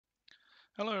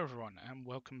Hello everyone and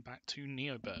welcome back to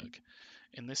NeoBurgh.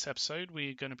 In this episode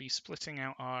we're going to be splitting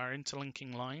out our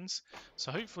interlinking lines,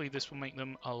 so hopefully this will make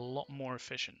them a lot more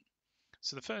efficient.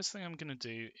 So the first thing I'm going to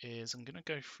do is I'm going to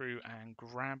go through and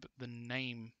grab the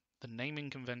naming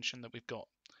convention that we've got.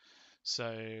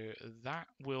 So that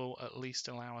will at least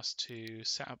allow us to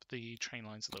set up the train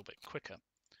lines a little bit quicker.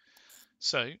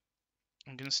 So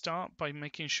I'm going to start by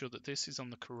making sure that this is on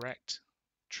the correct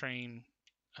train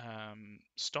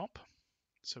stop.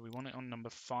 So we want it on number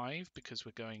 5 because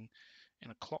we're going in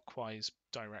a clockwise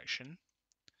direction.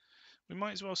 We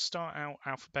might as well start out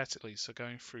alphabetically, so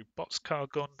going through boxcar,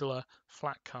 gondola,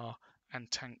 flat car, and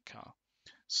tank car.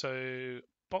 So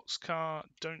boxcar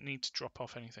don't need to drop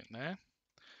off anything there.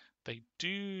 They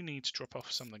do need to drop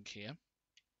off something here.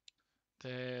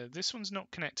 This one's not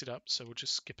connected up, so we'll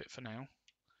just skip it for now.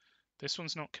 This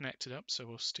one's not connected up, so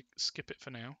we'll skip it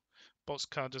for now.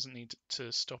 Boxcar doesn't need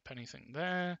to stop anything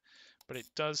there, but it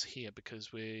does here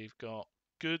because we've got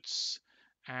goods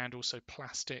and also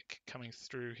plastic coming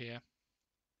through here.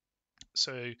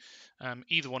 So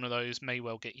either one of those may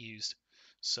well get used.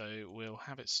 So we'll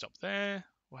have it stop there.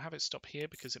 We'll have it stop here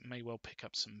because it may well pick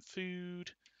up some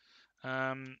food.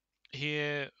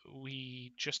 Here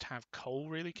we just have coal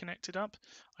really connected up.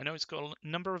 I know it's got a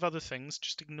number of other things,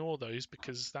 just ignore those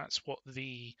because that's what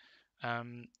the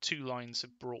two lines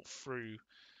have brought through.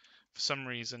 For some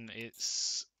reason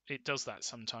it does that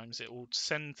sometimes. It will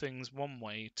send things one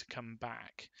way to come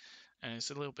back, and it's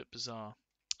a little bit bizarre.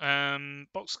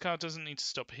 Boxcar doesn't need to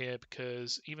stop here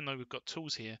because even though we've got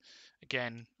tools here,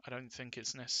 again, I don't think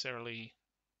it's necessarily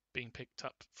being picked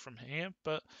up from here,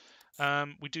 but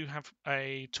we do have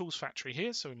a tools factory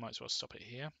here, so we might as well stop it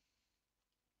here.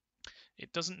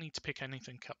 It doesn't need to pick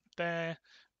anything up there,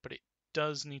 but it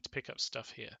does need to pick up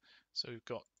stuff here. So we've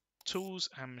got tools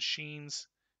and machines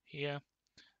here.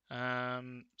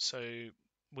 So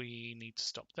we need to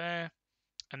stop there.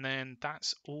 And then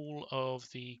that's all of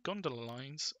the gondola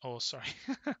lines, or sorry,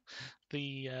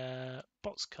 the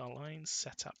boxcar lines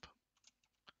set up.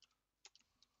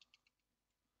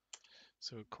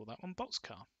 So we'll call that one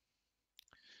boxcar.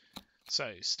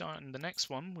 So starting the next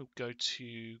one, we'll go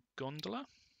to gondola,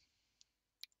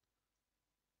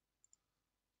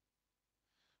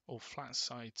 or flat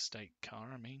side stake car,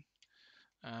 I mean.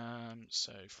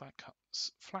 So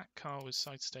flat car with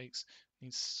side stakes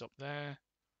needs to stop there.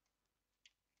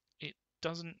 It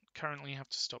doesn't currently have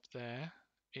to stop there.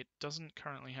 It doesn't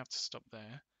currently have to stop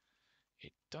there.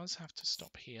 It does have to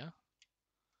stop here.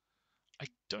 I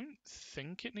don't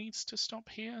think it needs to stop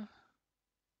here.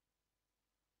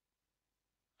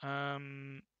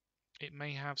 It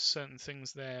may have certain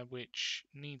things there which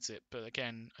needs it, but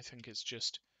again, I think it's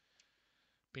just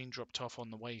being dropped off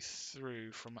on the way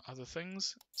through from other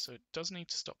things. So it does need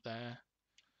to stop there.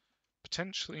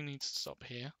 Potentially needs to stop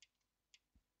here.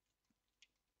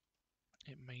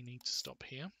 It may need to stop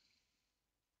here.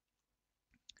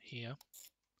 Here.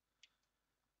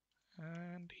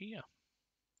 And here.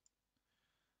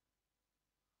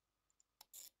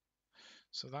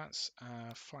 So that's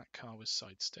a flat car with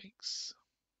side stakes.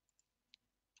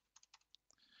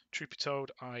 Truth be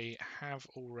told, I have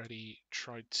already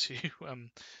tried to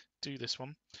do this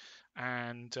one,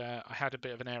 and I had a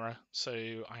bit of an error, so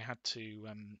I had to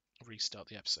restart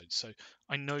the episode. So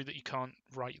I know that you can't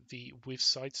write the with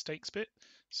side stakes bit,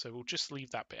 so we'll just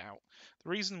leave that bit out. The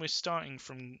reason we're starting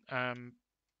from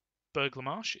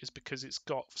Burgh-Le-Marsh is because it's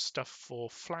got stuff for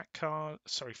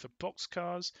for box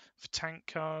cars, for tank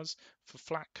cars, for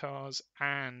flat cars,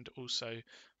 and also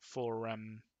for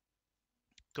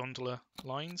gondola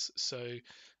lines. So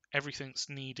everything's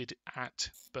needed at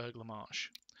Burgh-Le-Marsh.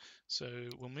 So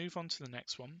we'll move on to the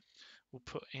next one. We'll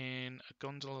put in a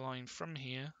gondola line from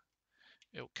here.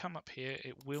 It'll come up here.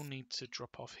 It will need to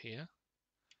drop off here.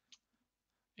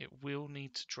 It will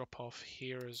need to drop off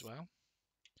here as well.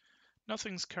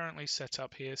 Nothing's currently set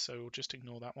up here, so we'll just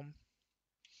ignore that one.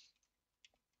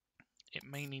 It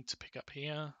may need to pick up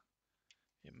here.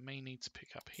 It may need to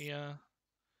pick up here.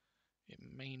 It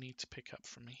may need to pick up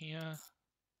from here.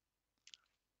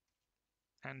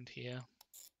 And here.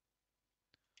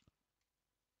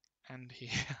 And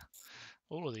here.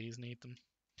 All of these need them.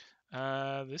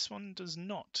 This one does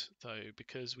not, though,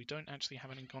 because we don't actually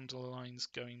have any gondola lines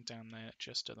going down there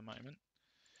just at the moment.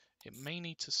 It may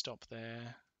need to stop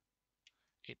there.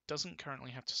 It doesn't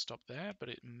currently have to stop there, but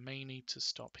it may need to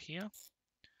stop here.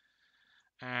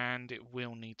 And it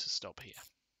will need to stop here.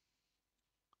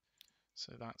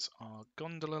 So that's our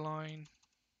gondola line.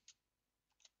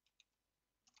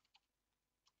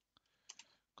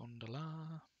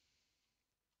 Gondola.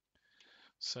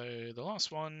 So the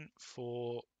last one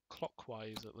for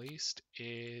clockwise at least,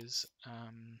 is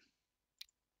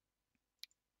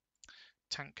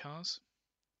tank cars.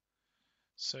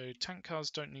 So tank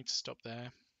cars don't need to stop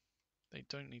there. They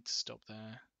don't need to stop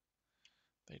there.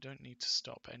 They don't need to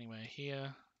stop anywhere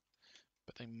here,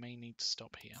 but they may need to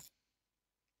stop here.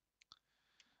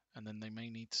 And then they may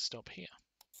need to stop here.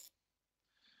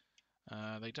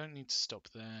 They don't need to stop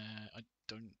there, I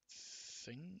don't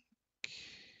think.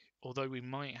 Although we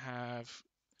might have,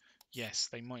 yes,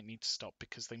 they might need to stop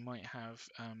because they might have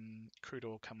crude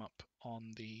oil come up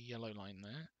on the yellow line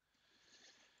there.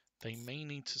 They may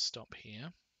need to stop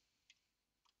here.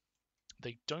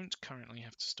 They don't currently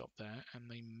have to stop there, and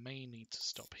they may need to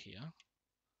stop here.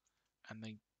 And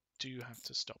they do have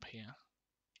to stop here.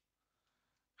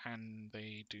 And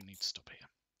they do need to stop here.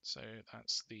 So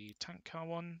that's the tank car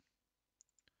one.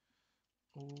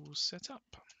 All set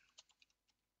up.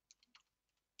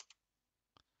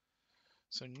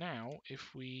 So now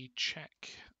if we check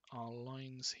our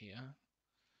lines here,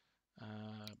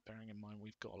 bearing in mind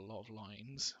we've got a lot of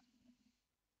lines,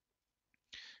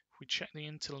 if we check the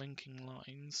interlinking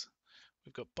lines,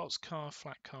 we've got boxcar,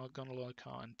 flat car, gondola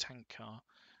car and tank car.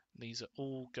 These are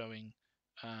all going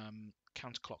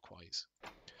counterclockwise.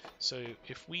 So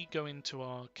if we go into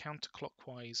our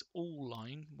counterclockwise all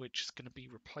line, which is going to be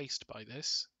replaced by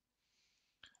this,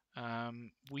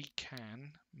 we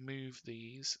can move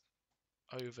these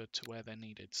over to where they're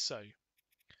needed. So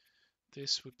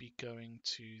this would be going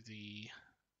to the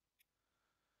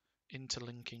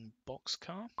interlinking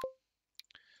boxcar.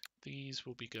 These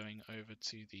will be going over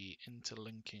to the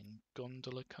interlinking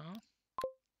gondola car.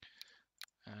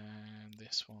 And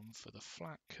this one for the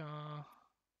flat car.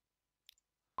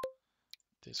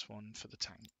 This one for the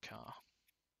tank car.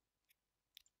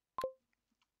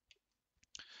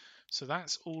 So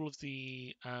that's all of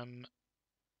the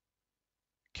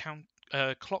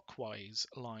clockwise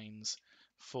lines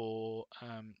for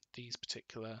these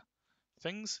particular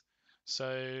things.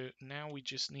 So now we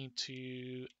just need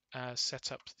to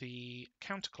set up the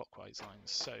counterclockwise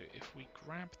lines. So if we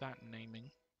grab that naming,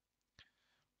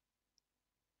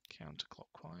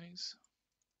 counterclockwise,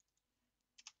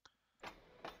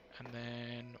 and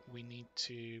then we need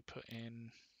to put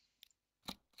in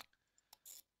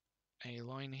a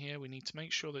line here. We need to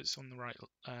make sure that it's on the right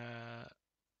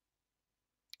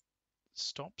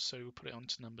stop, so we'll put it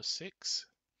onto number 6.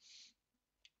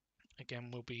 Again,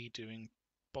 we'll be doing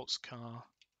boxcar,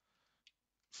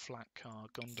 flat car,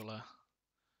 gondola,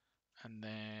 and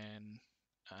then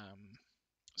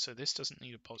so this doesn't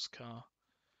need a boxcar.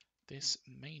 This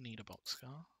may need a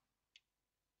boxcar.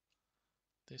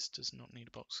 This does not need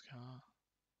a boxcar.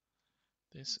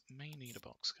 This may need a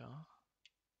boxcar.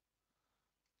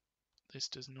 This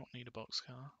does not need a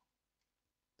boxcar.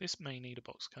 This may need a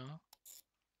boxcar.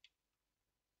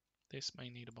 This may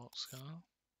need a boxcar.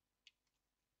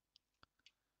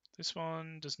 This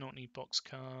one does not need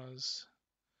boxcars,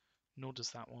 nor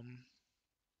does that one,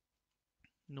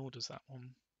 nor does that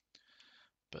one,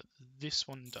 but this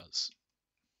one does.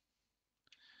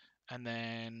 And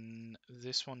then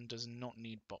this one does not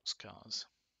need boxcars.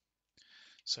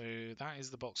 So that is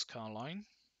the boxcar line.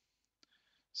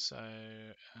 So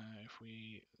if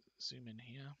we zoom in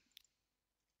here,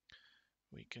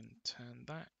 we can turn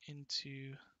that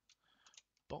into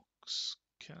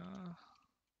boxcar.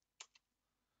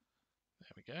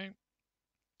 There we go.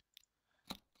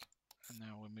 And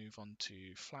now we'll move on to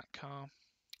flat car.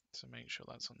 So make sure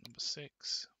that's on number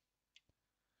 6.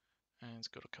 And it's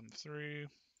got to come through.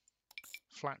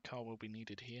 Flat car will be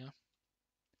needed here.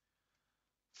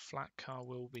 Flat car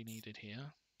will be needed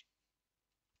here.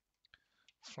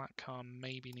 Flat car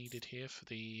may be needed here for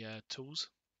the tools.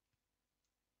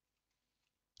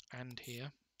 And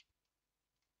here.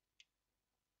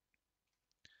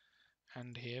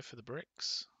 And here for the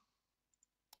bricks.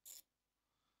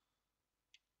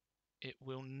 It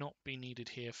will not be needed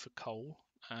here for coal.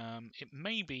 It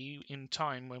may be in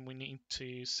time when we need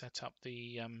to set up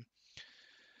the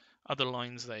other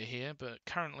lines that are here, but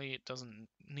currently it doesn't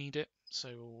need it, so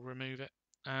we'll remove it.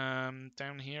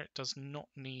 Down here it does not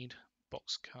need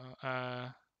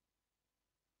boxcar.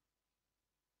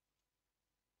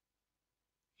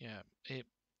 Yeah, it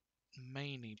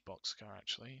may need boxcar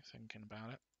actually, thinking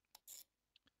about it.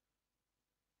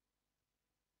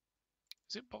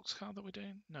 Is it boxcar that we're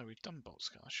doing? No, we've done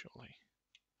boxcar, surely.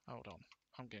 Hold on,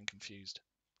 I'm getting confused.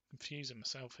 Confusing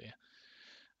myself here.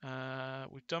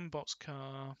 We've done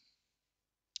boxcar.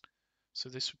 So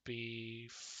this would be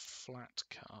flat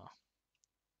car.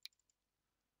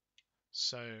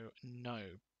 So no,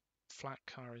 flat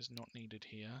car is not needed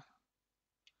here.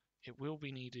 It will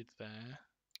be needed there,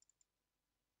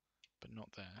 but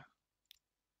not there.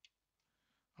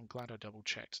 I'm glad I double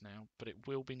checked now, but it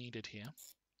will be needed here.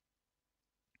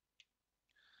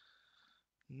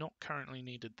 Not currently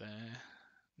needed there.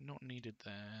 Not needed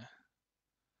there.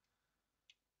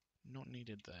 Not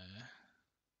needed there.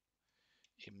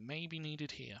 It may be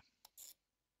needed here.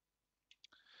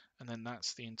 And then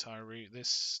that's the entire route.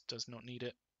 This does not need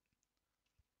it.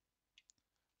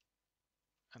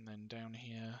 And then down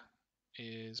here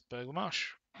is Burgh-Le-Marsh,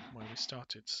 where we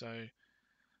started. So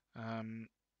that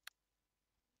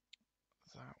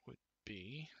would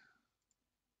be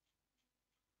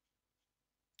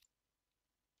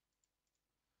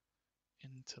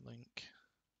Interlink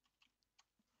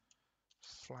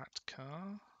flat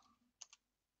car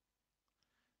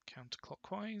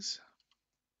counterclockwise.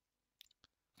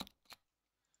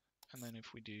 And then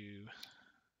if we do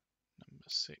number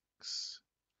 6,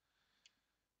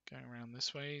 going around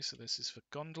this way, so this is for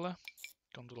gondola.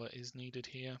 Gondola is needed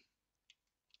here.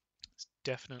 It's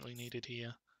definitely needed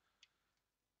here.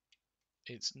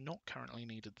 It's not currently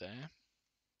needed there.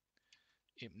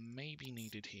 It may be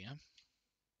needed here.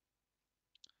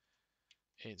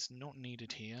 It's not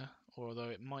needed here, although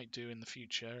it might do in the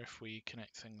future if we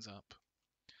connect things up.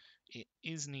 It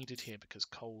is needed here because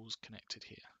coal's connected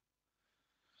here.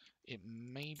 It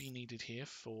may be needed here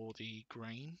for the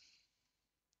grain.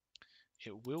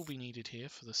 It will be needed here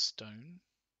for the stone.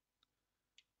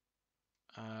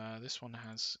 This one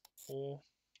has ore.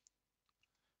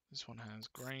 This one has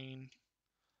grain.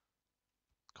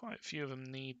 Quite a few of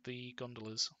them need the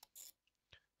gondolas.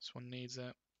 This one needs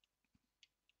it.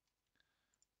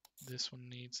 This one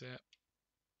needs it.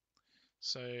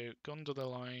 So gondola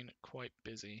line quite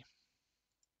busy.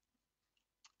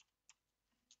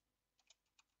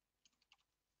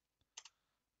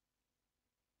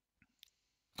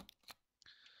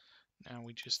 Now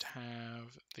we just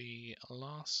have the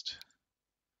last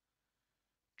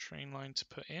train line to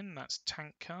put in. That's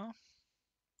tank car.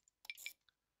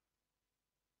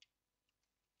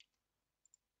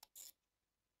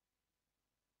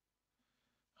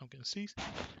 I'm going to sneeze.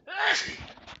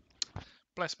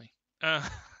 Bless me.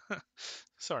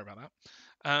 Sorry about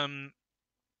that.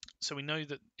 So we know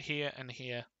that here and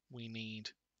here we need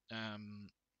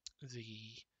the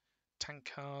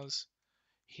tank cars.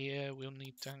 Here we'll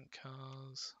need tank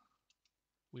cars.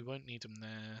 We won't need them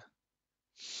there.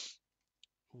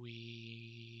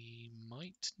 We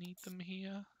might need them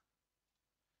here.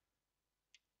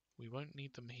 We won't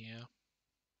need them here.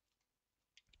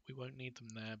 We won't need them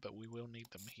there, but we will need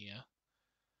them here.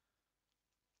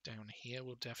 Down here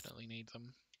we'll definitely need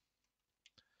them.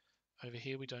 Over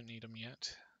here we don't need them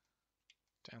yet.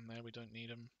 Down there we don't need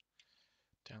them.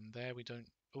 Down there we don't...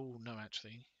 Oh, no,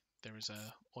 actually. There is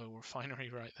a oil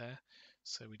refinery right there,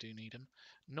 so we do need them.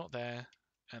 Not there,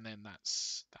 and then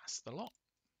that's the lot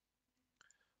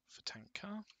for tank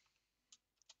car.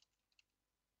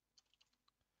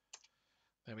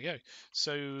 There we go.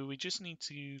 So we just need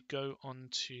to go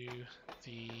onto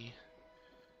the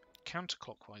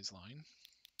counterclockwise line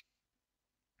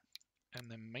and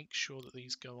then make sure that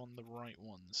these go on the right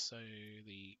ones. So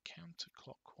the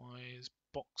counterclockwise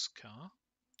boxcar,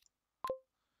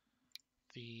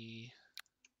 the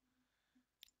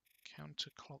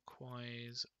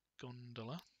counterclockwise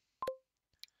gondola,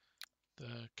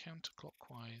 the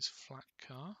counterclockwise flat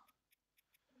car,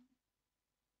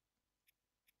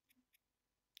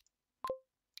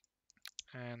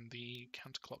 and the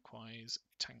counterclockwise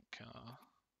tank car.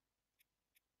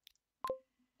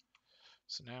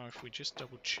 So now if we just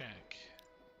double check,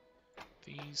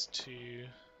 these two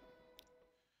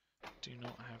do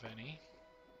not have any,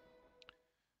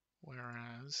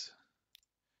 whereas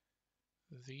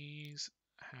these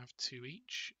have 2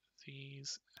 each,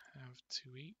 these have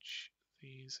 2 each,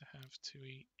 these have 2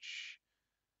 each,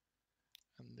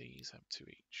 and these have 2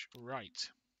 each. Right.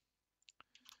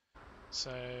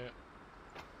 So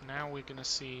now we're going to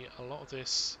see a lot of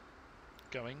this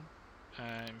going.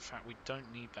 In fact, we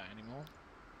don't need that anymore.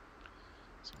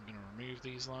 So I'm going to remove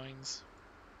these lines.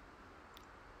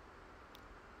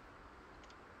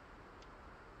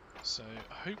 So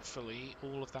hopefully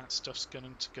all of that stuff's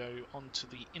going to go onto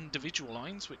the individual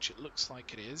lines, which it looks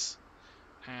like it is,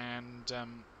 and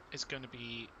it's going to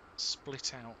be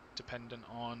split out dependent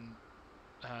on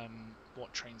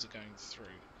what trains are going through,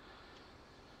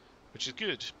 which is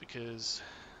good because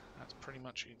that's pretty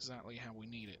much exactly how we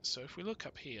need it. So if we look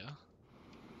up here,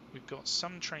 we've got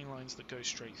some train lines that go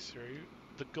straight through.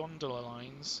 The gondola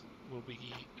lines will be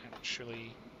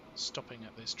actually stopping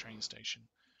at this train station.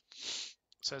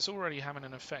 So it's already having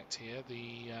an effect here.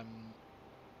 The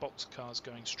boxcars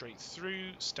going straight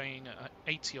through, staying at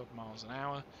 80 odd miles an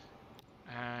hour,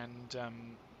 and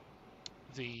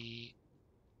the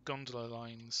gondola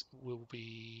lines will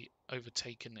be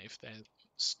overtaken if they're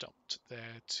stopped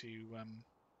there to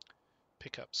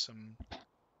pick up some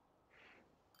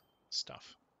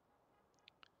stuff.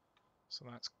 So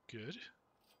that's good.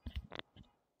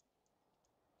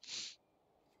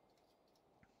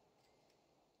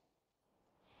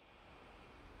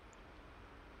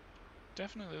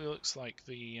 Definitely looks like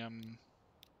the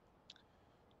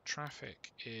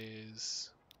traffic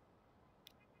is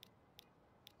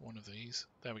one of these.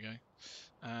 There we go.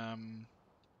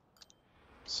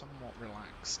 Somewhat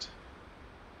relaxed.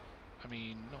 I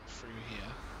mean, not through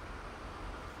here.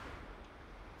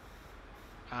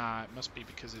 Ah, it must be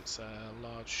because it's a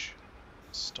large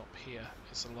stop here.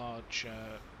 It's a large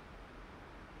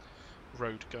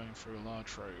road going through a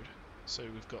large road. So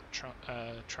we've got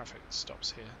traffic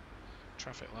stops here,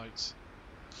 traffic lights,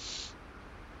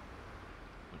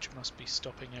 which must be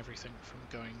stopping everything from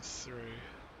going through.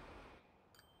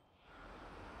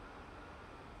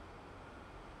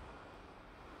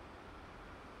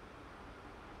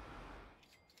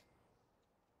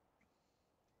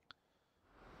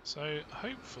 So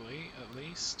hopefully, at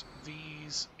least,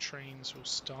 these trains will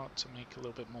start to make a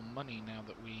little bit more money now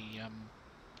that we have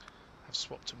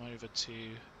swapped them over to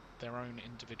their own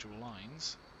individual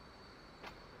lines.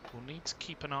 We'll need to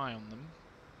keep an eye on them,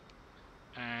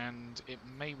 and it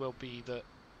may well be that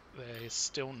they're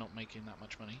still not making that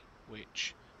much money,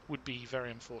 which would be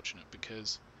very unfortunate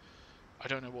because I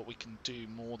don't know what we can do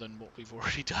more than what we've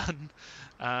already done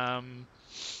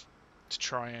to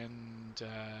try and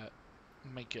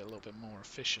make it a little bit more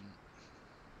efficient.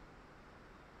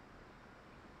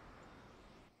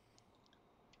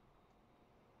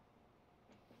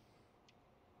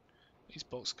 These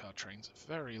boxcar trains are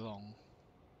very long.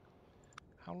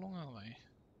 How long are they?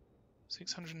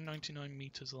 699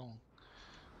 meters long.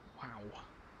 Wow.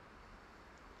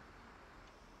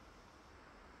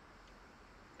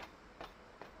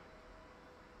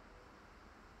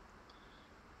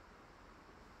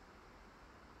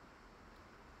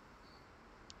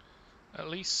 At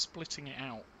least splitting it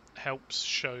out helps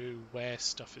show where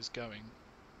stuff is going.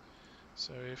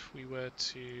 So if we were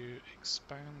to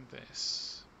expand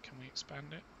this, can we expand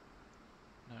it?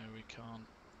 No, we can't.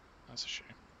 That's a shame.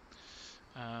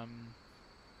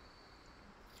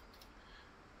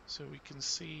 So we can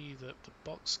see that the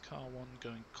boxcar one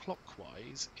going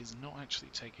clockwise is not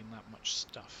actually taking that much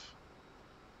stuff,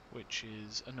 which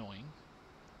is annoying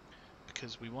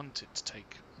because we want it to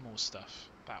take more stuff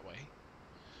that way.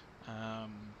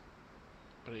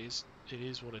 But it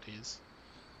is what it is.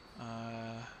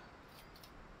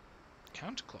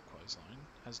 Counterclockwise line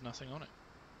has nothing on it.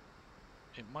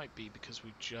 It might be because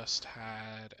we just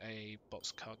had a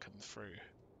boxcar come through.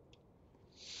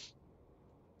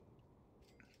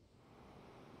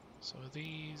 So are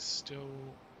these still...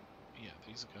 Yeah,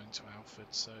 these are going to Alford,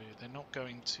 so they're not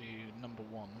going to number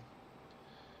 1,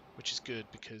 which is good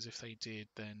because if they did,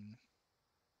 then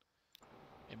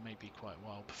it may be quite a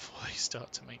while before they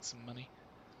start to make some money.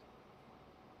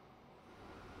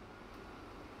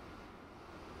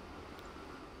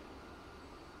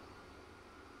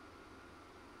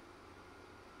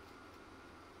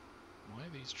 Why are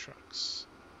these trucks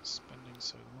spending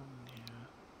so long here?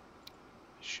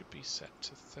 It should be set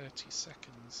to 30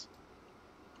 seconds.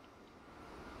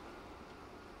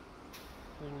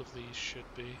 All of these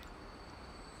should be.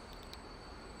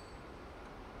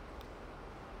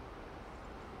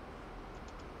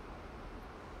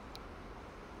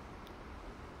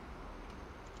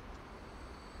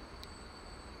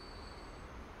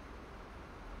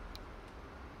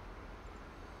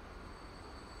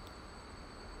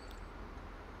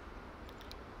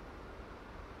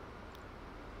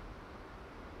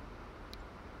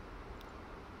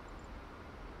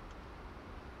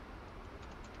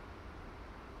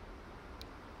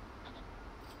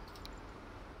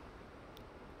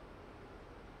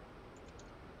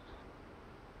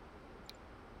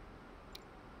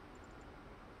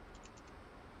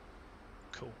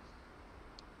 Cool.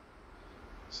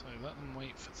 So let them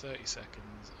wait for 30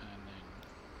 seconds and then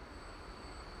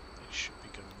they should be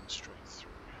going straight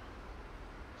through.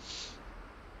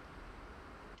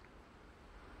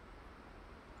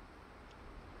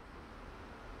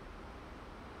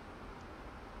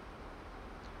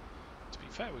 To be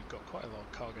fair, we've got quite a lot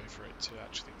of cargo for it to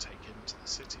actually take into the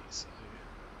city, so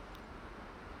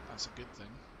that's a good thing.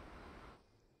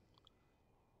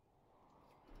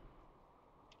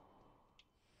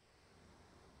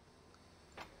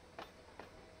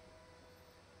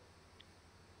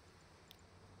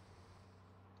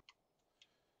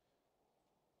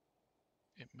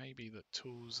 It may be that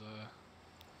tools are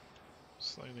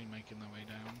slowly making their way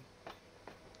down.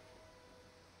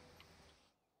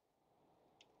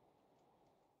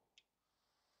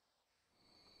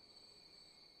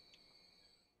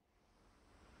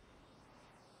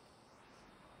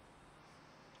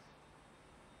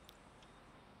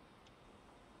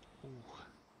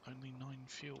 only 9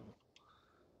 fuel.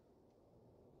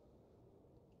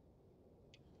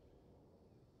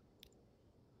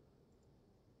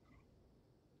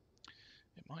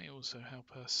 It might also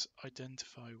help us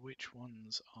identify which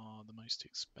ones are the most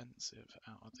expensive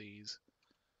out of these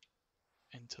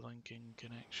interlinking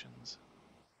connections.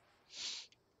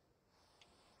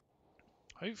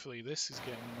 Hopefully this is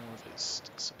getting more of its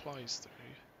supplies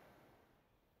through,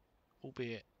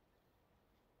 albeit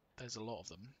there's a lot of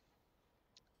them.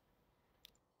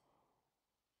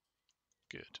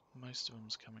 Good, most of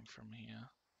them's coming from here.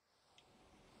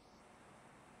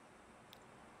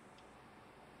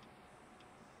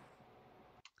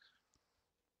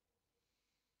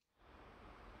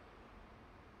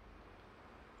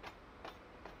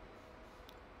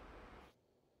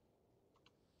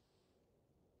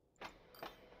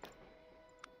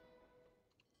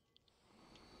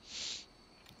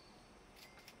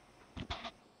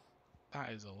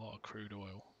 That is a lot of crude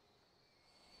oil.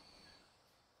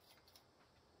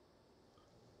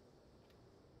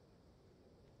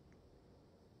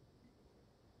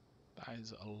 That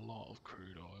is a lot of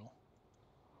crude oil.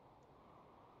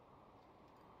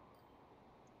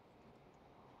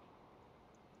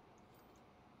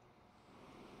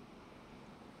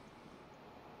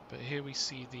 But here we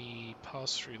see the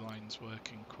pass-through lines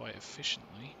working quite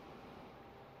efficiently,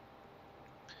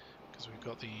 because we've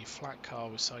got the flat car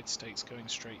with side stakes going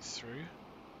straight through,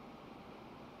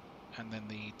 and then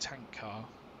the tank car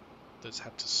that's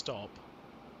had to stop.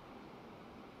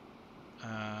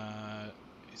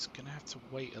 It's going to have to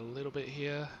wait a little bit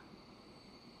here,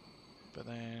 but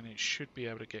then it should be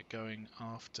able to get going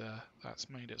after that's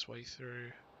made its way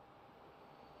through.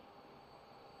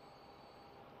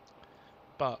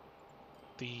 But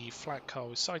the flat car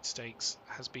with side stakes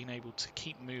has been able to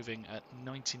keep moving at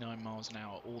 99 miles an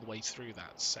hour all the way through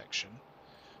that section.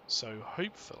 So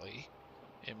hopefully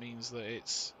it means that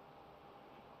it's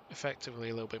effectively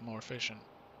a little bit more efficient.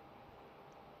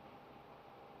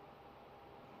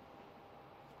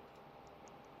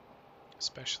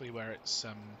 Especially where it's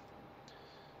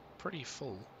pretty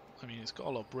full. I mean, it's got a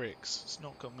lot of bricks. It's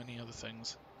not got many other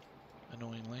things,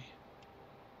 annoyingly.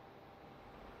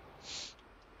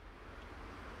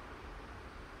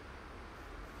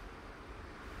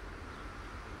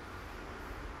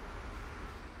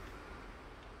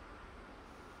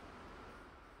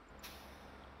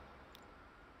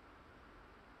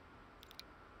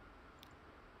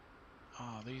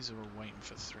 Ah, these are all waiting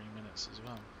for 3 minutes as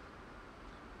well.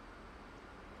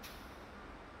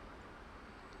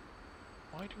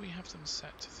 Why do we have them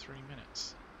set to 3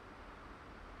 minutes?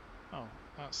 Oh,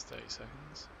 that's 30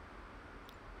 seconds.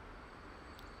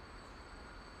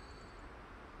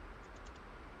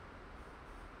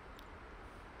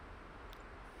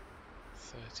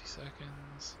 "30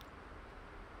 seconds.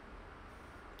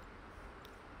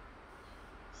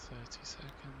 30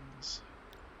 seconds.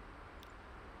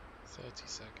 30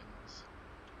 seconds.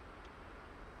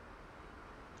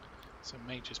 So it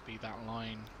may just be that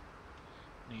line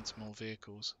needs more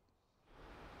vehicles.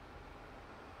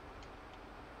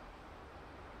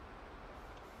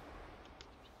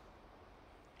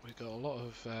 We've got a lot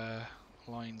of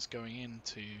lines going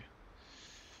into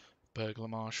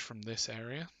Burgh-Le-Marsh from this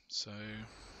area, so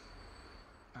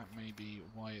that may be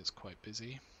why it's quite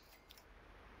busy.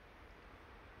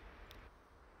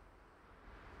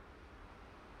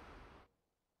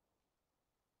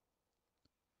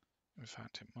 In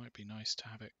fact, it might be nice to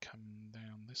have it come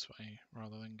down this way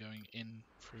rather than going in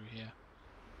through here.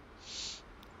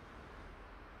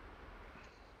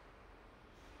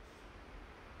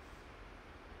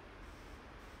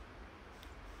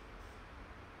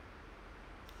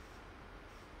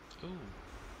 Ooh,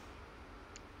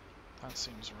 that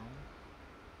seems wrong.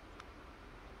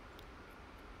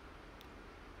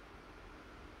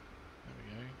 There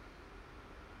we go.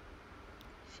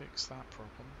 Fix that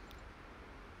problem.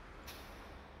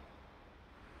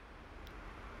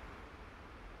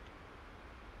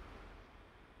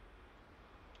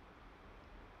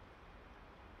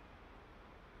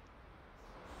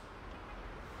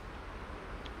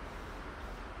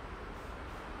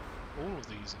 All of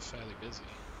these are fairly busy.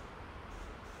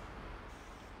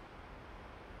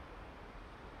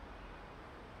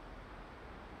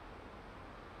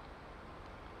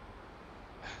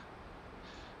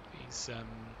 These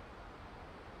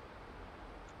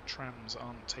trams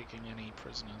aren't taking any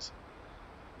prisoners.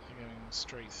 They're going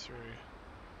straight through.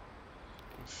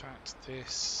 In fact,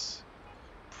 this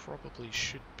probably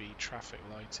should be traffic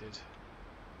lighted,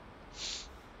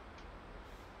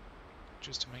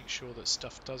 just to make sure that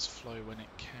stuff does flow when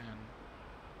it can.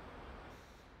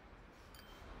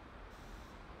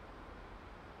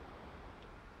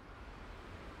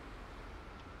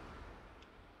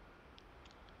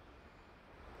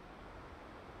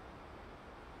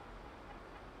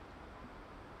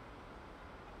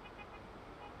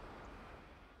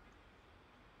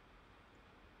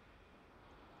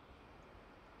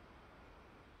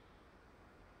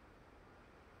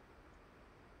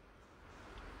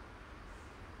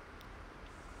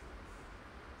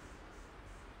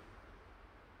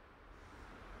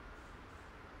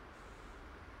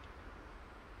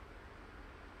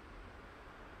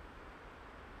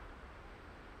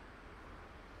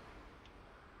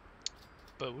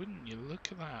 But wouldn't you look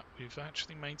at that, we've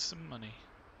actually made some money.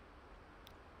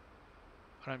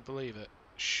 I don't believe it.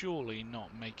 Surely not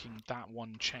making that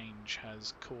one change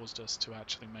has caused us to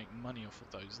actually make money off of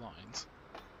those lines.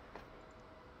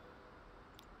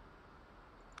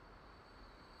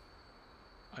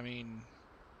 I mean,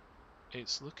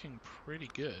 it's looking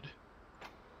pretty good.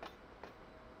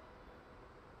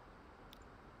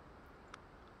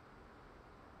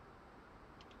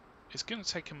 It's going to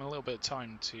take him a little bit of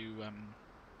time to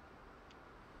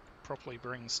properly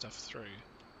bring stuff through.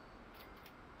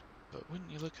 But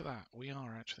wouldn't you look at that, we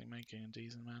are actually making a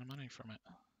decent amount of money from it.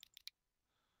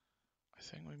 I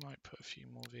think we might put a few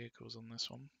more vehicles on this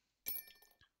one.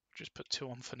 Just put 2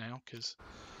 on for now, because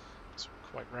it's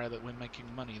quite rare that we're making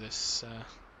money this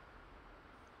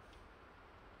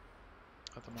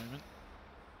at the moment.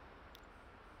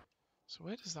 So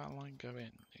where does that line go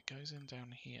in? It goes in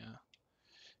down here.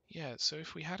 Yeah, so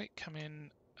if we had it come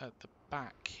in at the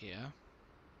back here,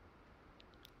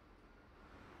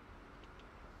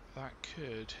 that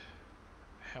could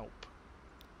help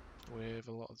with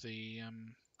a lot of the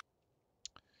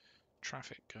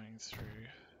traffic going through.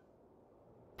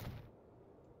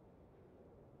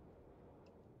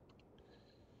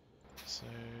 So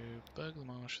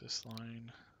Burgh-Le-Marsh, this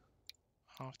line,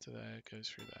 after there goes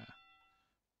through there.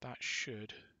 That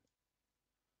should...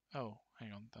 Oh,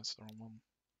 hang on, that's the wrong one.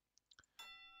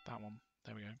 That one,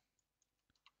 there we go.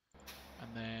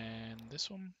 And then this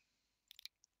one,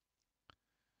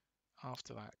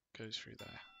 after that, goes through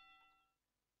there.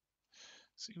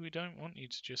 See, we don't want you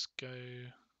to just go...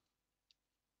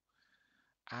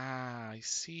 Ah, I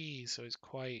see, so it's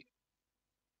quite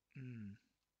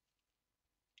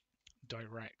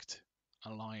direct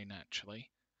a line, actually.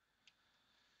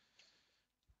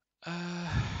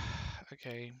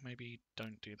 Okay, maybe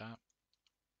don't do that.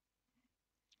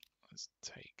 Let's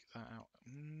take that out.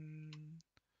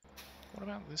 What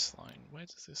about this line? Where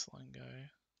does this line go?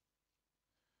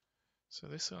 So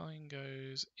this line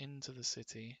goes into the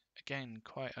city. Again,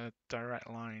 quite a direct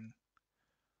line.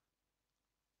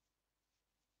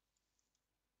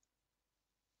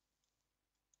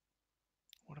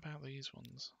 What about these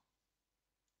ones?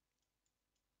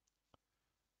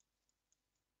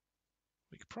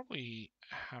 We could probably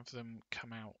have them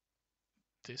come out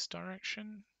this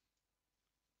direction.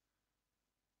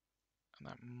 And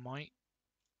that might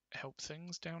help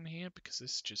things down here because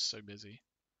this is just so busy.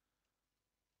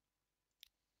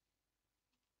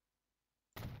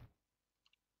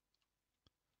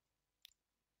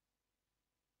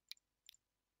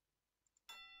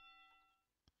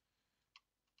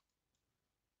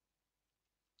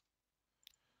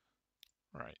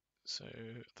 Right, so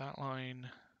that line,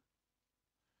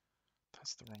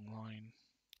 that's the wrong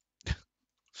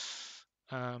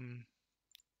line.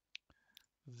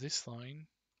 This line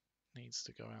needs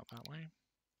to go out that way.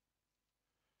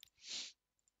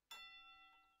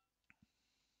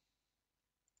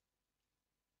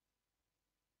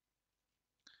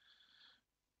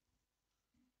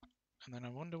 And then I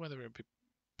wonder whether it would be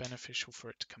beneficial for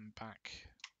it to come back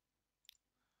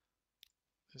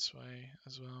this way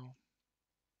as well.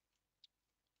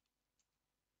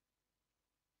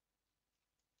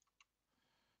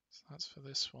 So that's for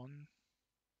this one.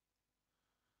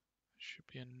 There should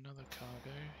be another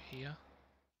cargo here.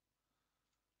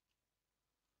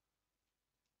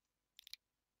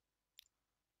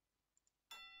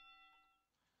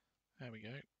 There we go.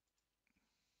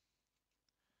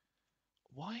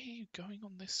 Why are you going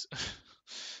on this?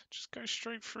 Just go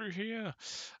straight through here.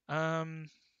 Or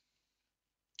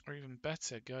even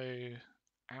better, go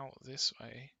out this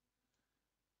way.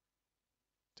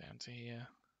 Down to here.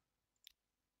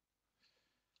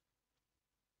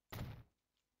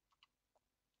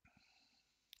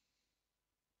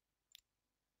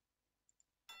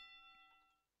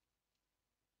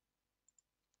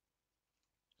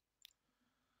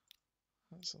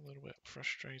 That's a little bit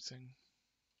frustrating.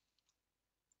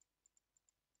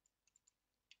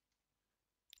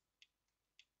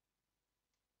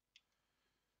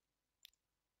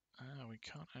 We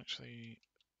can't actually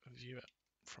view it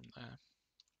from there.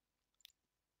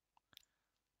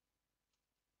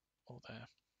 Or there.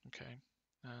 Okay.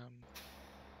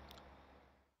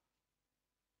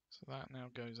 So that now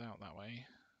goes out that way.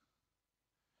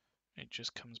 It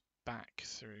just comes back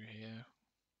through here.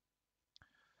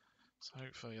 So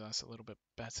hopefully that's a little bit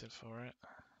better for it.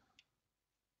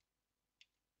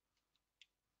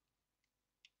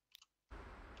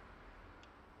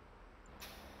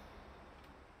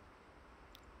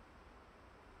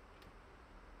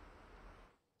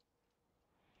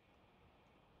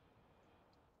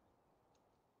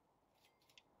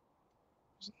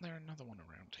 Wasn't there another one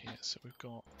around here? So we've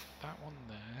got that one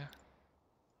there,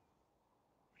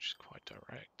 which is quite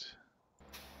direct.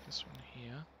 This one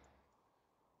here,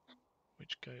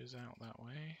 which goes out that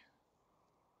way.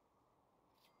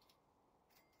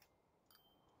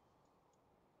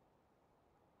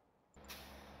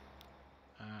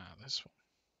 Ah, this one.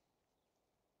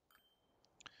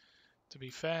 To be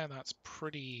fair, that's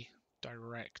pretty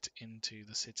direct into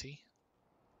the city.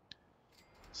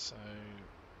 So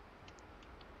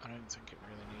I don't think it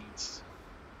really needs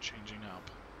changing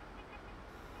up.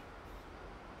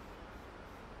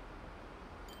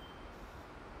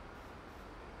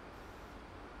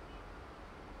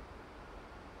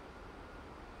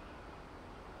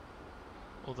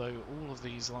 Although all of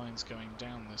these lines going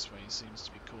down this way seems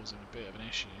to be causing a bit of an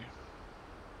issue.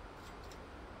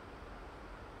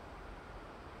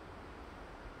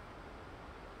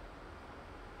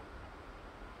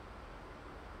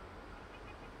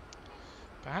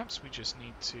 Perhaps we just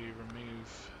need to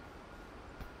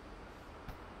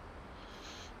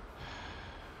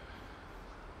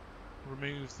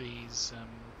remove these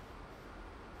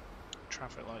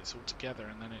traffic lights altogether,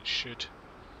 and then it should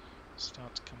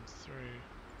start to come through.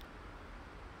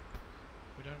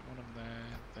 We don't want them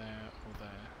there, there, or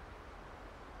there.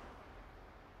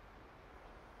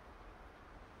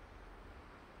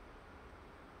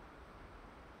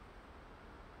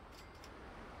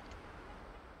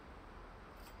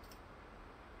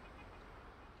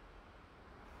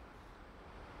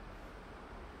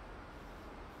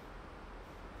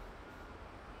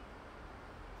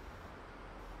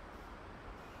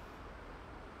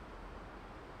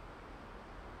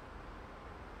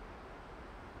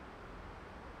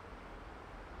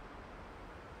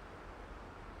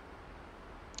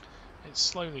 It's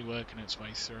slowly working its way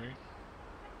through.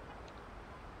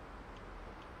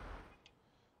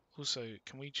 Also,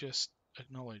 can we just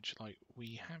acknowledge, like,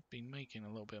 we have been making a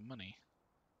little bit of money.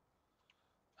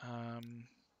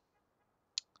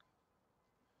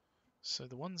 So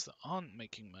the ones that aren't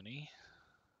making money,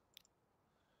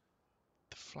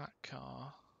 the flat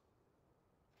car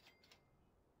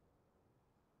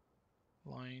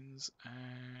lines,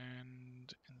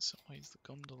 and in some ways the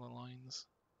gondola lines.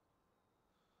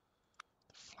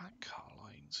 The flat car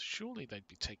lines, surely they'd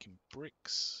be taking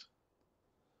bricks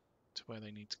to where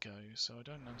they need to go, so I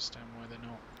don't understand why they're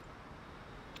not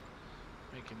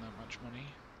making that much money.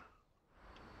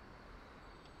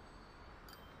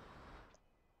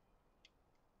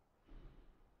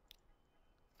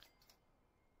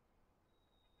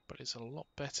 But it's a lot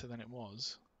better than it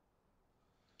was.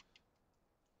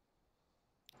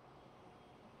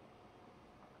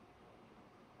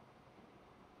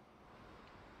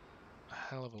 A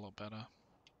hell of a lot better.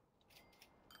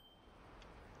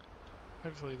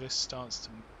 Hopefully this starts to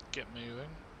get moving.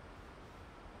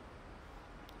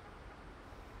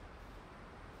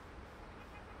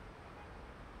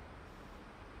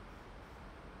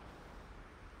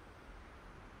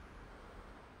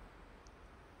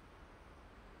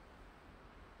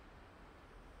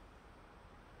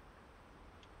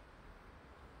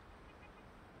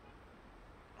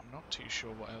 I'm not too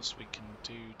sure what else we can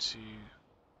do to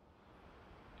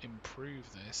improve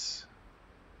this.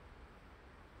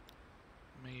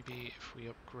 Maybe if we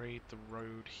upgrade the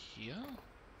road here?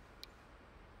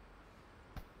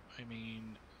 I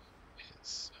mean,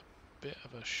 it's a bit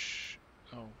of a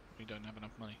oh, we don't have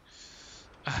enough money.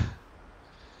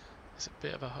 It's a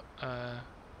bit of a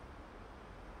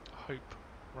hope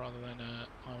rather than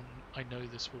I know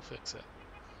this will fix it.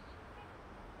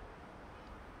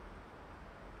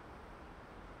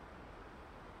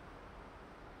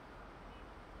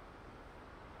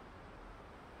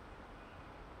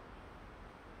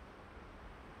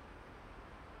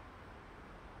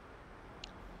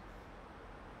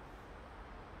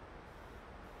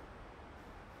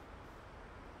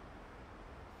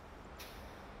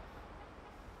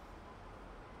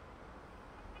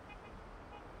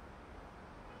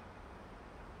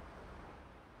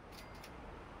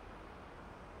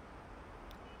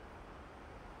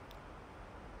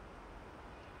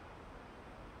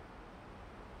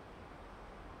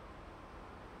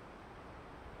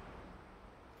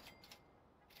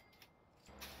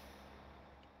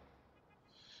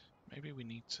 Maybe we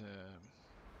need to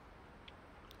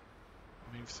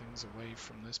move things away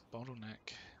from this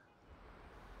bottleneck.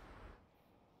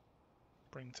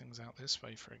 Bring things out this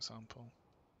way, for example.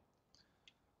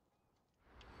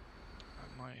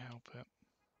 That might help it.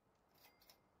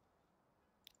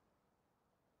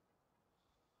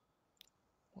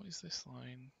 What is this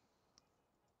line?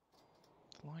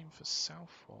 The line for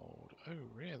Southwold. Oh,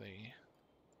 really?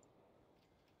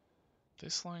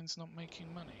 This line's not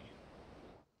making money.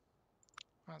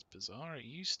 That's bizarre, it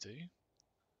used to.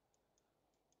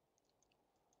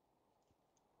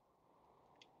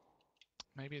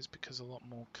 Maybe it's because a lot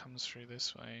more comes through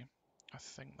this way. I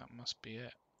think that must be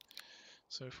it.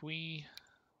 So if we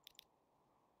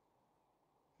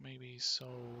maybe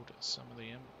sold some of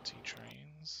the empty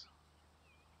trains.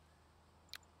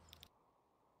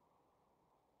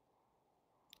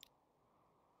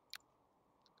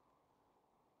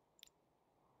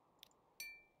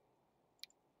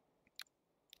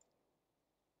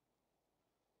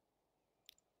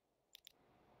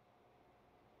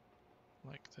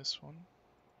 Like this one.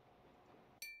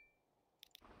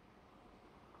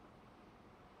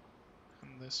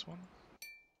 And this one.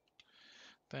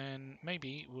 Then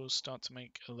maybe we'll start to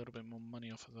make a little bit more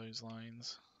money off of those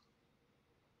lines.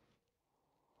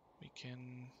 We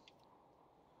can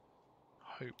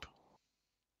hope.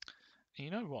 And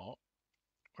you know what?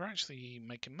 We're actually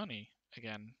making money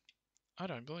again. I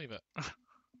don't believe it.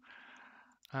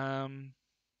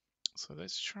 So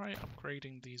let's try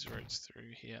upgrading these roads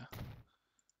through here.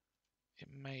 It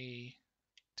may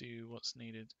do what's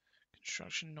needed.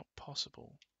 Construction not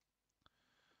possible.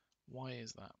 Why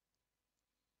is that?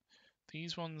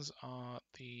 These ones are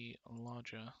the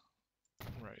larger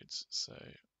roads, so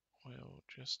we'll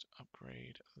just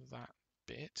upgrade that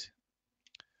bit.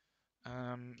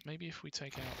 Maybe if we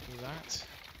take out that,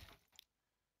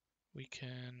 we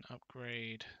can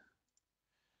upgrade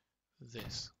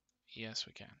this. Yes,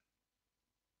 we can.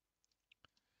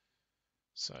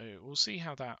 So we'll see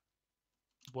how that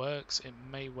works. It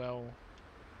may well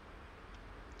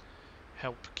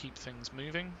help keep things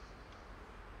moving,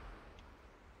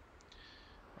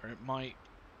 or it might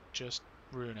just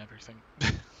ruin everything.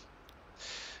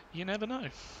 You never know.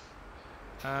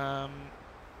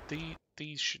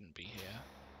 These shouldn't be here.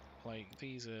 Like,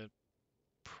 these are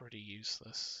pretty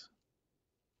useless.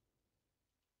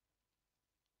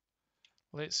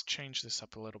 Let's change this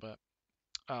up a little bit.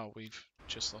 Oh, we've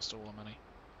just lost all our money.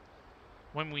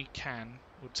 When we can,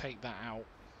 we'll take that out.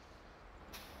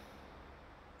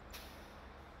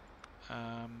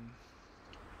 And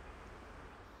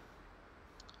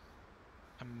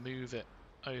move it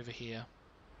over here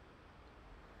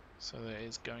so that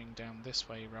it's going down this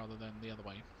way rather than the other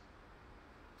way.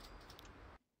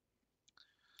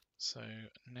 So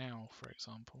now, for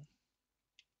example,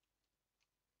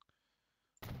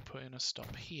 we'll put in a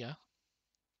stop here,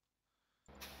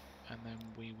 and then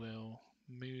we will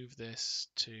move this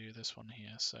to this one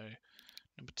here. So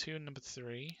number 2 and number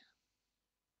 3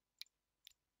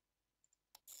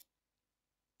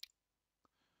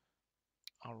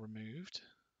 are removed.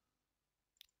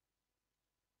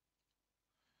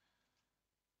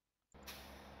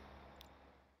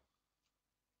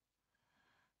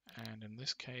 And in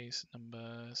this case,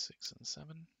 number 6 and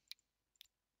 7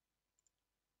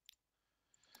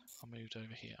 are moved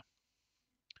over here.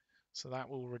 So that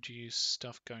will reduce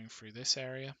stuff going through this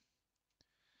area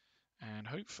and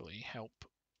hopefully help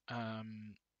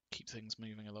keep things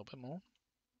moving a little bit more.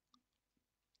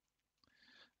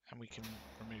 And we can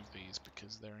remove these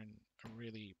because they're in a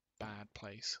really bad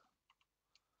place.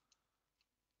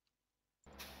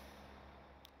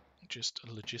 Just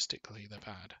logistically, they're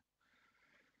bad.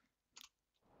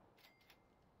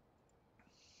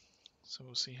 So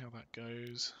we'll see how that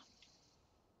goes.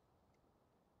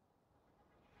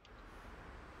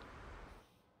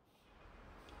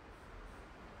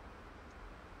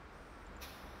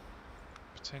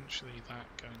 Potentially that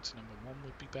going to number 1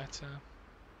 would be better,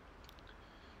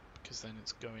 because then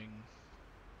it's going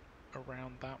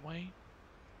around that way.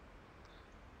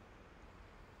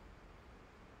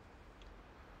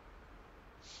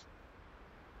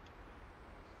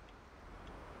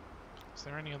 Is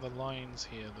there any other lines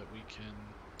here that we can...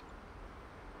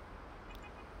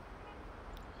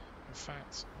 In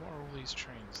fact, what are all these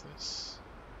trains? This...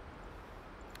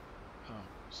 Oh,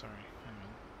 sorry, hang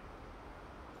on.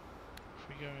 If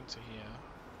we go into here...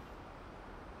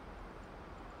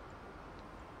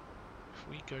 If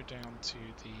we go down to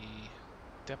the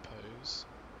depots,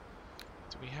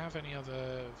 do we have any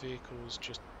other vehicles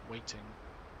just waiting?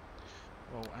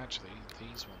 Well, actually,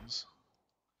 these ones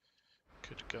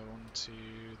could go on to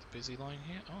the busy line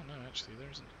here. Oh no, actually there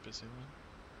isn't a busy line.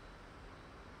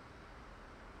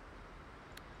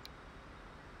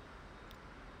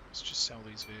 Let's just sell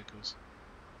these vehicles.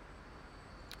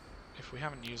 If we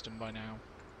haven't used them by now,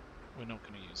 we're not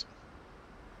going to use them.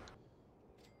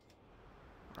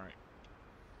 Right,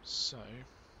 so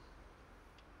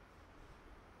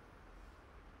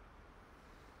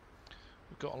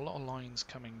we've got a lot of lines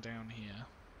coming down here.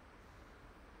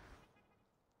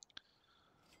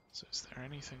 So is there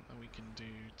anything that we can do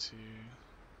to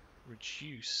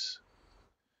reduce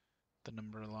the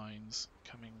number of lines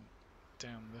coming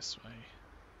down this way.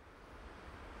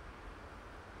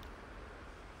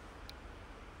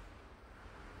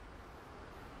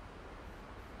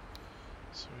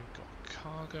 So we've got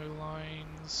cargo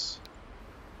lines,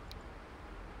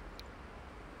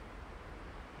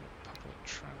 we've got public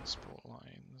transport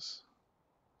lines.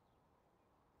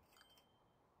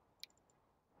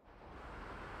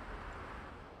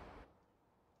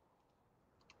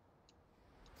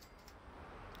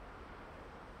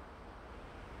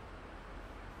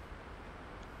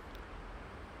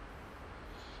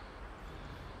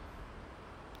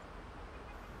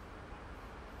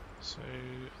 So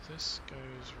this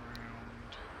goes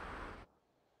around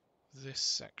this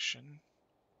section.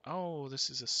 Oh, this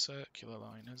is a circular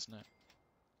line, isn't it?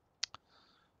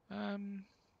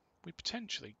 We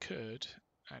potentially could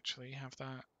actually have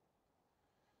that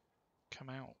come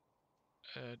out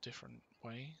a different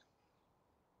way.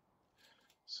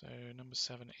 So number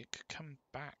 7, it could come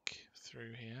back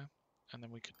through here, and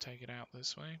then we could take it out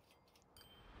this way.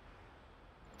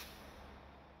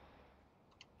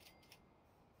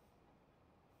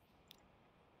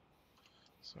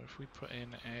 So if we put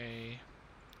in a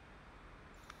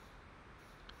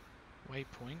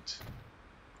waypoint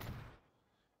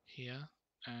here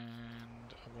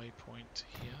and a waypoint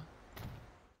here,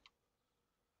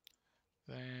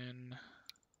 then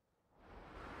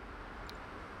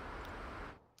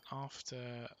after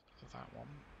that one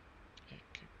it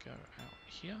could go out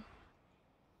here,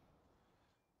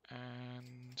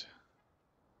 and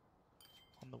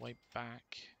on the way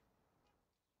back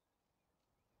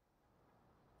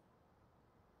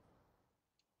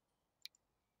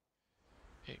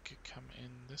it could come in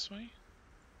this way.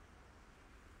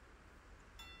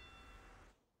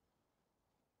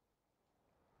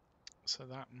 So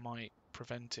that might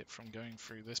prevent it from going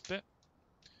through this bit.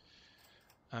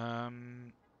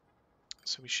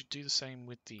 So we should do the same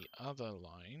with the other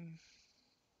line.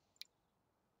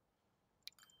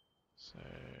 So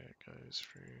it goes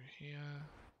through here.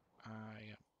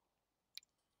 Yeah.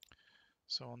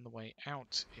 So on the way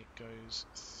out it goes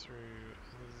through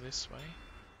this way.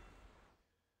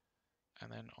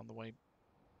 And then on the way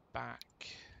back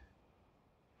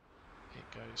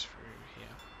it goes through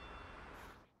here.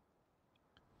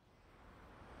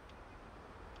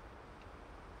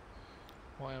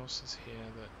 What else is here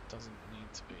that doesn't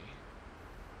need to be?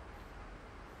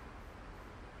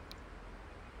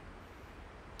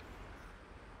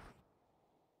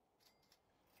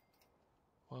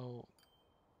 Well,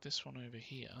 this one over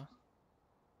here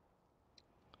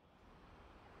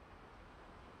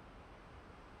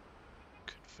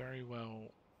could very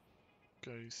well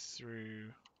go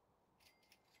through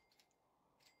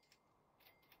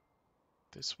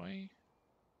this way.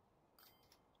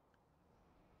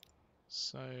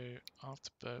 So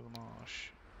after Burgh-Le-Marsh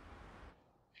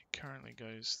it currently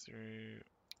goes through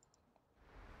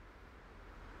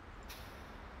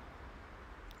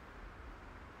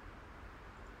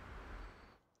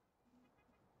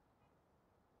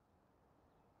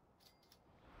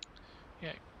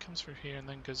it comes through here and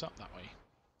then goes up that way.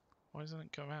 Why doesn't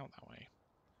it go out that way?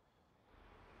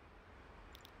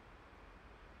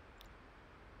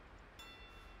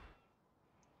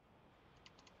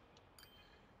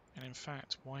 And in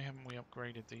fact, why haven't we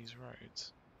upgraded these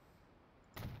roads?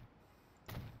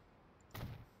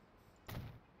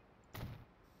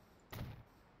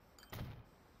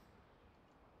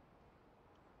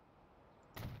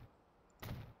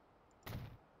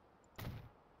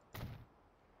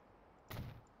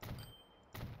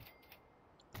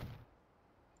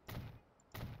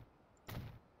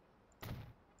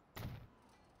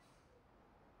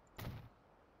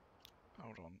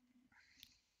 Hold on.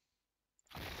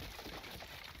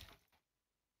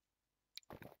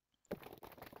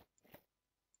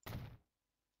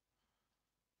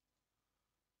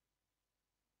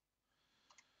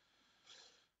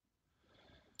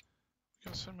 We've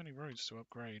got so many roads to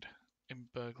upgrade in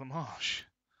Burgh-Le-Marsh.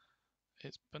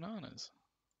 It's bananas.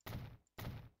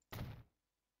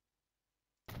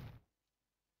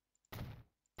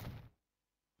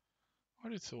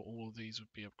 I'd have thought all of these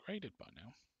would be upgraded by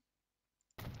now.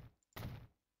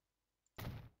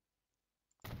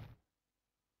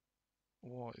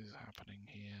 What is happening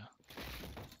here?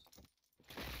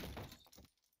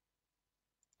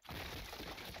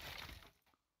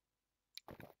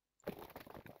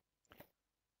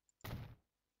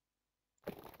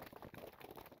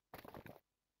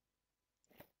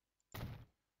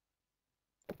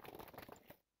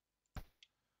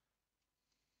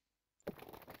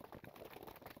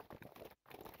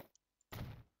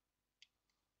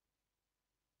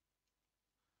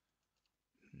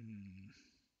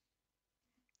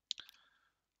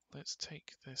 let's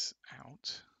take this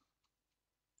out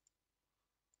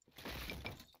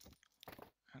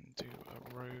and do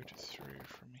a road through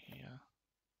from here,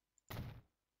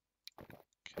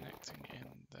 connecting in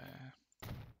there,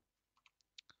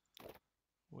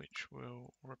 which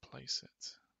will replace it.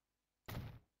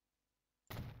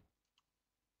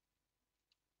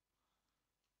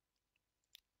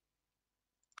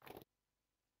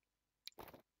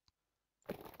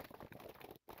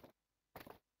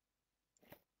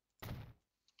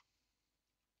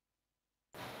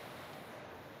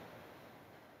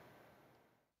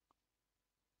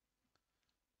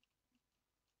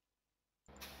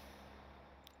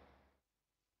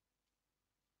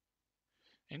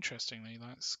 Interestingly,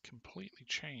 that's completely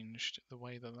changed the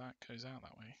way that that goes out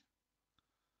that way.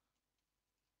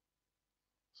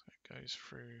 So it goes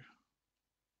through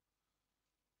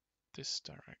this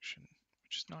direction,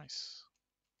 which is nice.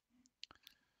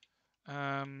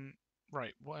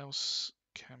 Right, what else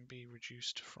can be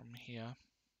reduced from here?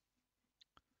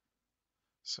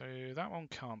 So that one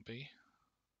can't be.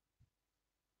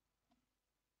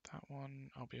 That one,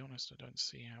 I'll be honest, I don't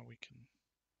see how we can.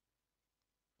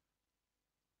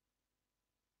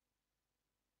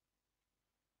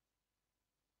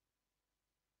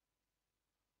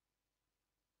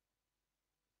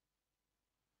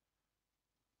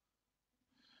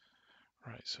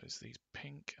 Right, so it's these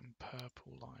pink and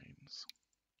purple lines.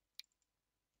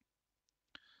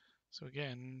 So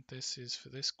again, this is for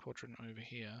this quadrant over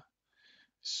here.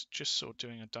 It's just sort of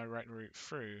doing a direct route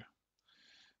through.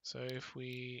 So if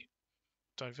we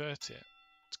divert it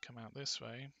to come out this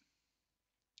way,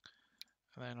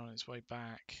 and then on its way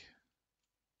back,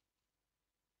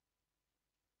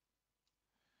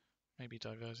 maybe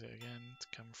divert it again to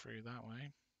come through that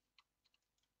way,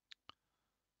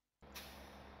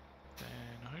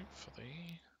 then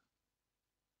hopefully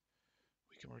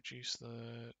we can reduce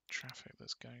the traffic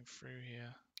that's going through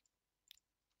here.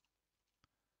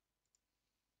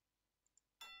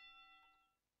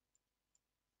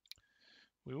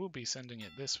 We will be sending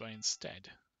it this way instead,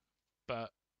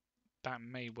 but that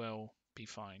may well be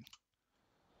fine.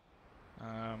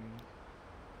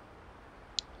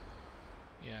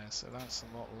 Yeah, so that's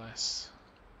a lot less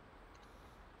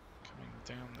coming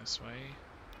down this way.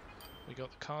 We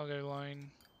got the cargo line,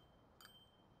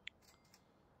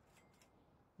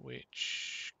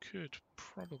 which could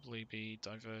probably be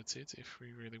diverted if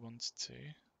we really wanted to.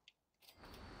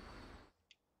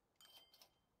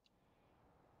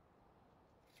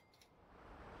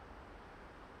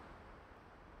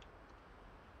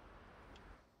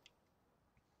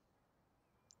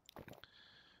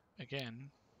 Again,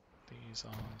 these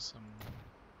are some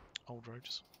old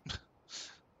roads.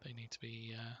 They need to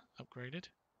be upgraded.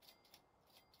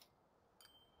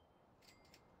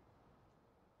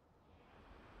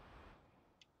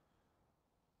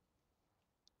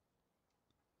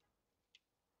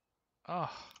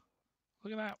 Ah,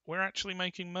 look at that. We're actually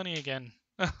making money again.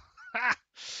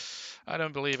 I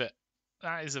don't believe it.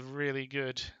 That is a really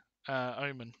good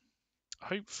omen.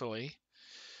 Hopefully,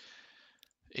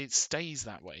 it stays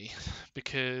that way,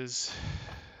 because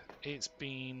it's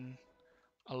been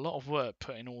a lot of work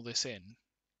putting all this in,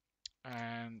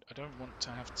 and I don't want to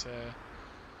have to,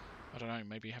 I don't know,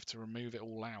 maybe have to remove it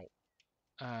all out.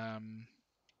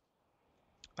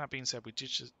 That being said, we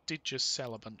did just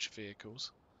sell a bunch of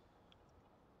vehicles,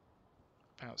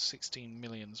 about 16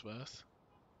 million's worth.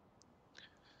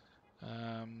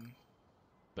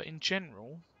 But in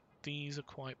general, these are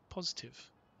quite positive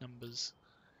numbers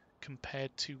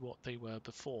compared to what they were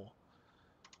before,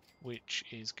 which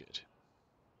is good.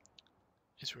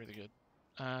 It's really good.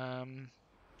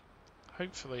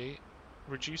 Hopefully,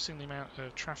 reducing the amount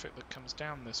of traffic that comes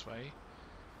down this way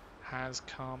has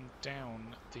calmed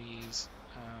down these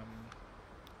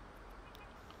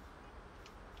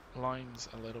lines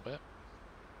a little bit.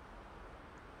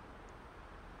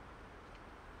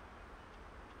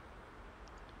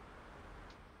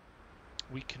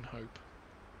 We can hope.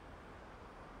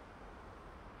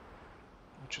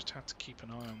 We'll just have to keep an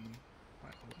eye on them.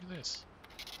 Right, look at this.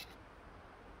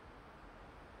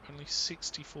 Only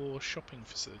 64 shopping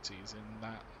facilities in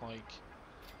that, like,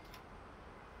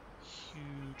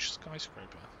 huge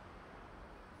skyscraper.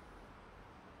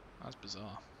 That's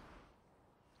bizarre.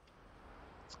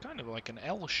 It's kind of like an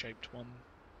L-shaped one.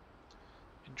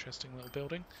 Interesting little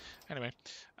building. Anyway,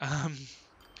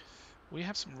 we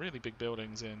have some really big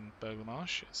buildings in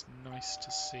Burgh-Le-Marsh. It's nice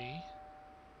to see.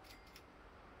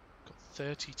 Got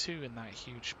 32 in that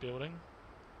huge building.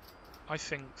 I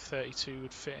think 32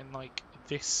 would fit in like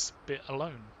this bit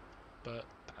alone, but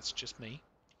that's just me.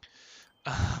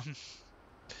 I'm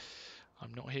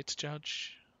not here to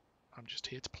judge. I'm just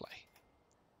here to play.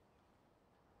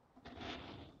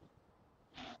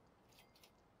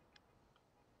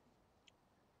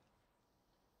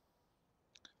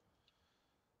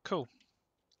 Cool.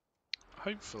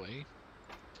 Hopefully,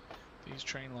 these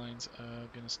train lines are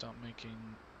going to start making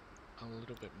a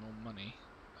little bit more money.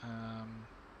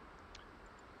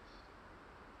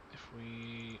 If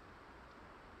we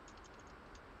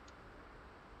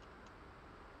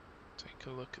take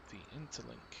a look at the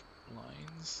Interlink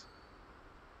lines,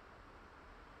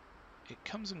 it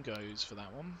comes and goes for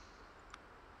that one.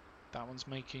 That one's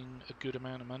making a good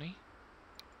amount of money.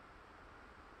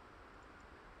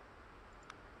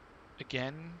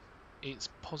 Again, it's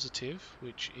positive,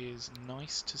 which is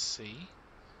nice to see.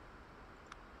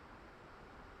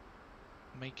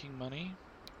 Making money.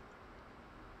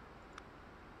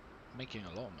 Making a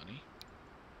lot of money.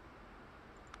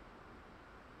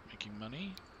 Making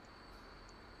money.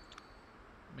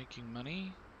 Making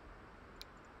money.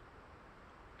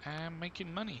 And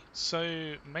making money.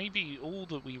 So maybe all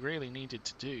that we really needed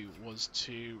to do was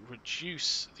to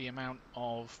reduce the amount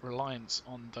of reliance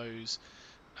on those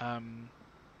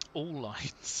all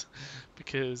lines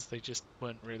because they just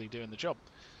weren't really doing the job.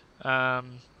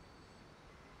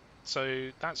 So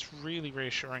that's really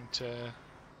reassuring to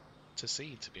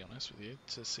see, to be honest with you,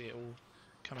 to see it all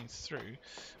coming through.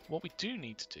 What we do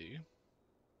need to do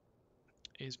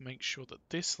is make sure that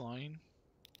this line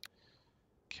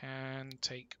can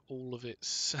take all of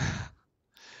its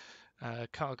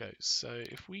cargoes. So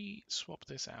if we swap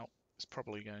this out, it's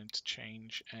probably going to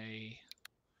change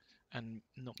and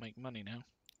not make money now.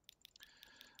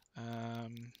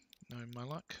 No, my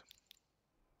luck.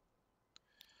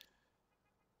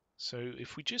 So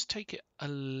if we just take it a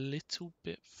little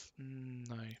bit,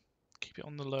 no, keep it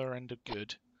on the lower end of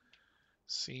good.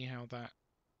 See how that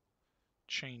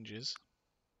changes,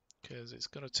 because it's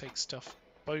got to take stuff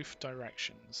both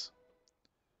directions.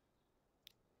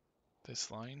 This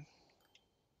line.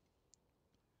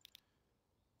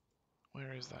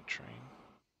 Where is that train?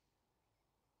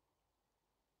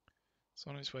 It's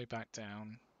on its way back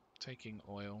down, taking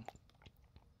oil.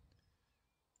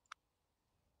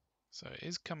 So it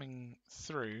is coming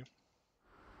through.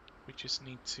 We just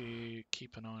need to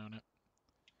keep an eye on it.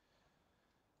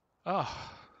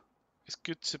 Ah, it's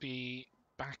good to be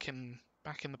back in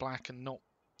the black and not,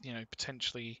 you know,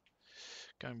 potentially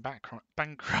going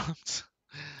bankrupt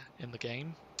in the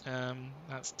game.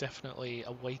 That's definitely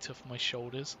a weight off my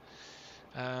shoulders.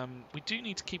 We do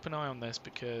need to keep an eye on this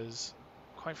because,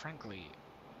 quite frankly,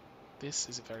 this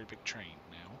is a very big train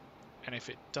now, and if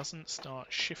it doesn't start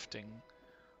shifting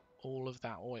all of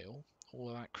that oil, all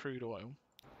of that crude oil,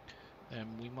 then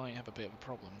we might have a bit of a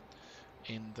problem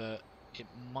in that it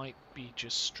might be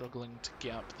just struggling to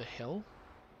get up the hill.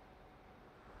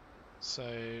 So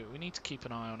we need to keep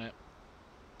an eye on it.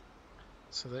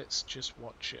 So let's just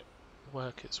watch it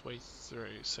work its way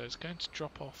through. So it's going to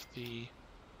drop off the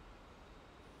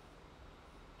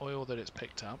oil that it's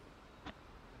picked up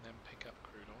and then pick up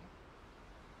crude oil.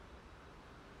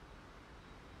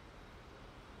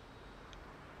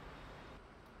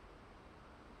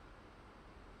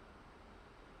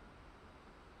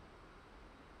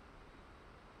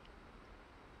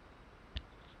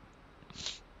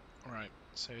 Right,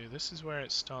 so this is where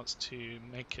it starts to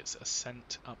make its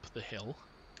ascent up the hill.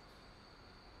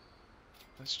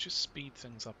 Let's just speed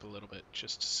things up a little bit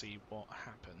just to see what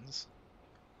happens.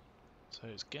 So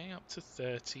it's getting up to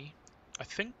 30. I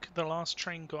think the last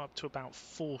train got up to about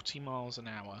 40 miles an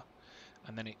hour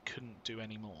and then it couldn't do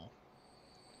any more.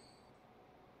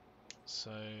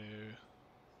 So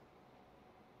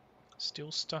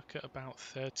still stuck at about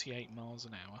 38 miles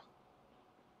an hour.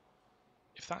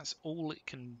 If that's all it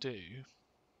can do,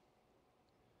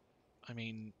 I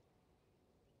mean,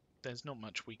 there's not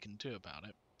much we can do about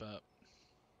it, but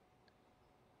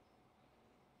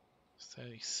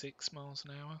 36 miles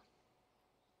an hour?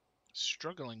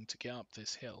 Struggling to get up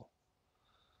this hill.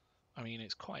 I mean,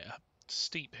 it's quite a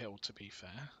steep hill, to be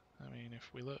fair. I mean,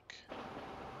 if we look...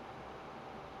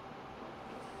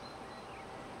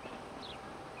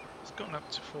 It's gotten up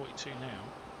to 42 now.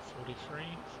 43,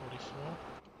 44.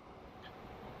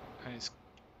 And it's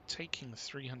taking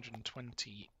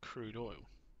 320 crude oil.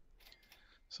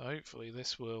 So hopefully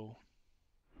this will...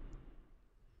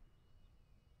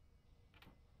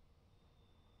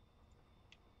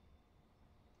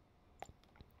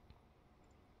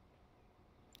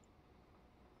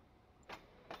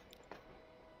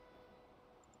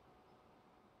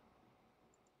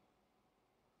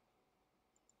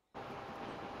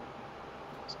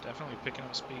 It's definitely picking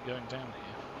up speed going down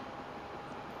here.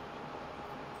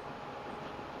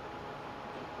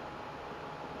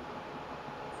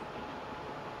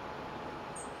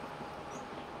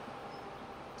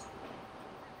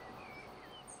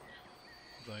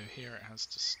 here it has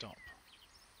to stop,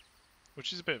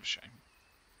 which is a bit of a shame.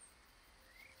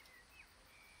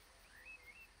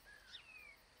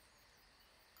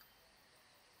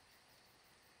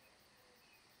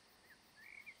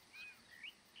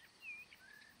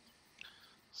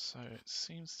 So it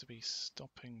seems to be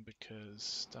stopping because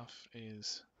stuff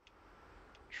is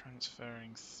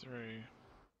transferring through.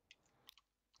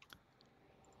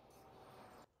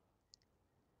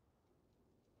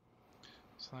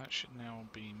 So that should now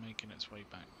be making its way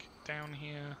back down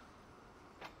here.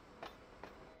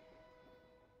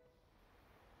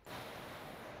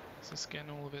 Is this getting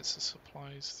all of its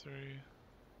supplies through?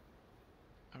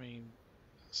 I mean,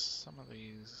 some of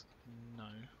these, no.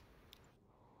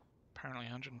 Apparently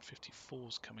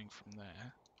 154's coming from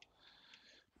there.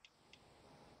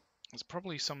 It's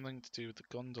probably something to do with the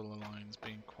gondola lines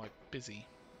being quite busy.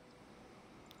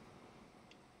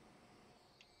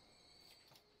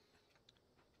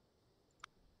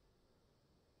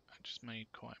 I just made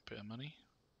quite a bit of money.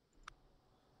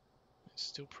 It's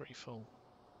still pretty full.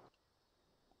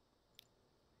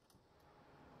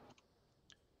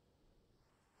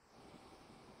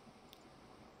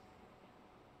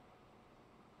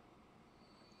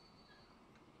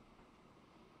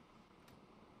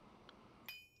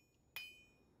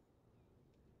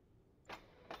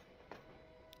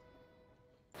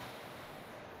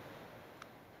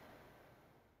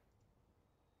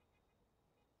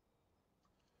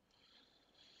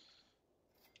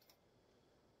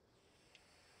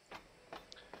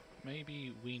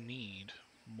 Maybe we need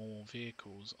more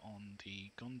vehicles on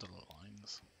the gondola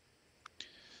lines.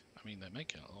 I mean, they're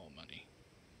making a lot of money.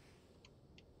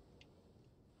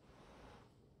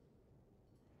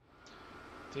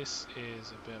 This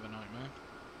is a bit of a nightmare.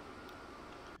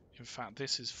 In fact,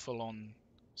 this is full on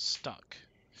stuck.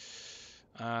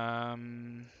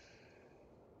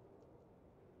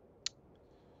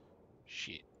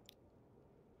 Shit.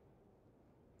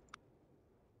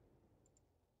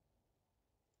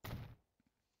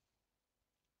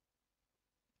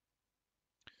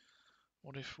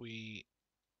 What if we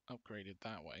upgraded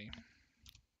that way?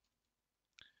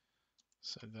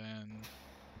 So then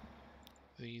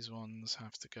these ones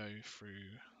have to go through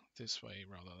this way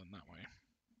rather than that way.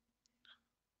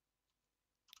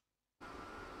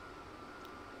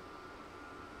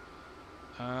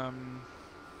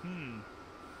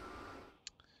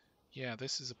 Yeah,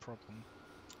 this is a problem.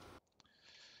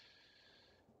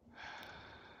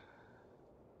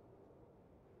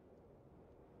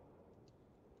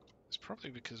 It's probably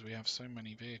because we have so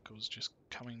many vehicles just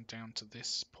coming down to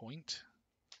this point.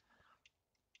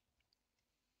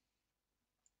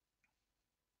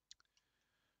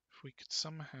 If we could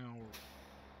somehow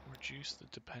reduce the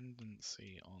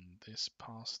dependency on this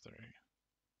pass-through.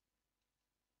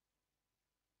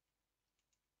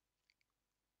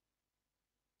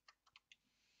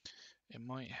 It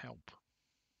might help.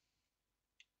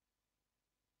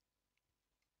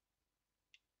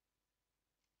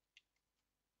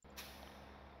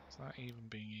 Is that even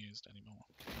being used anymore?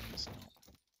 No, it's not.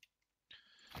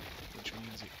 Which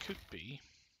means it could be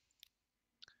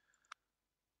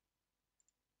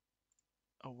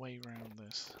a way around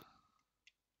this.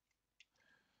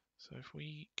 So if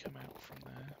we come out from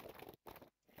there,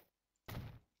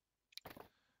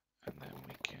 and then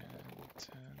we can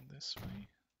turn this way.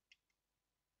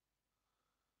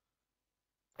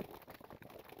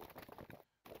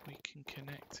 We can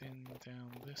connect in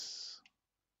down this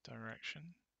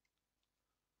direction.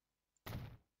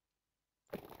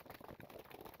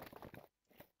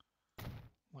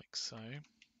 Like so.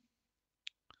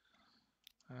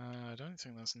 I don't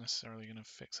think that's necessarily going to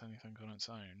fix anything on its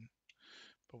own,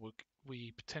 but what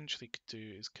we potentially could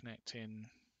do is connect in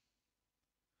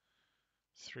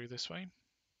through this way.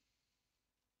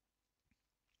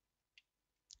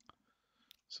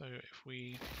 So if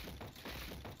we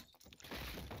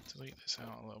delete this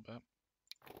out a little bit,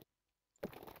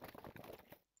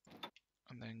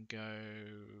 and then go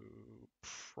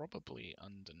probably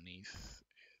underneath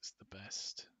is the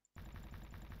best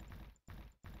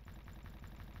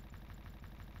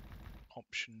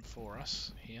option for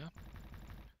us here.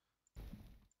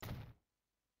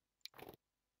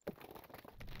 Go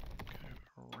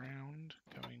around,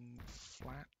 going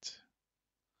flat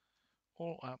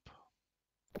or up.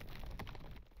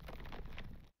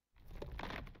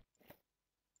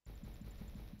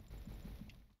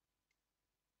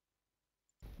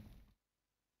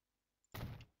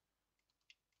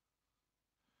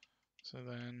 So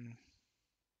then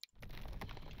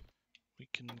we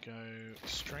can go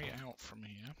straight out from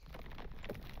here.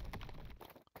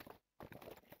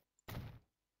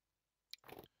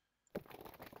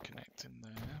 Connect in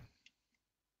there.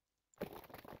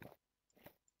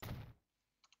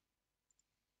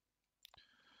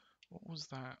 What was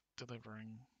that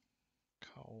delivering?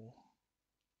 Coal.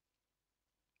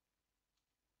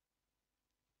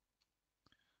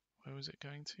 Where was it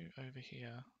going to? Over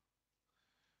here.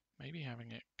 Maybe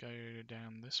having it go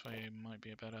down this way might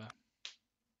be a better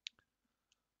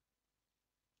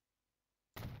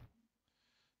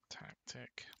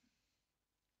tactic.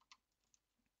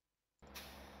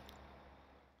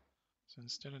 So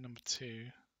instead of number 2,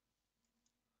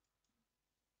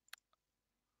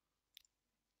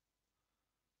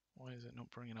 why is it not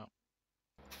bringing up?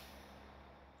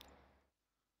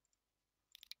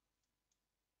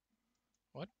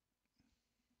 What?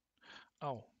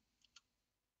 Oh,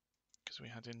 because we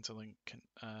had Interlink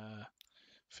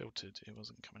filtered, it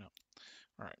wasn't coming up.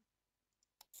 All right.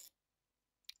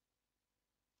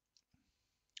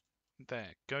 There,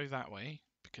 go that way,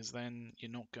 because then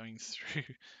you're not going through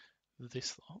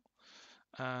this lot.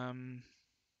 And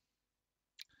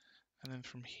then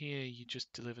from here, you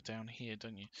just deliver down here,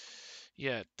 don't you?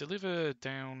 Yeah, deliver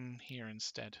down here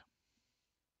instead.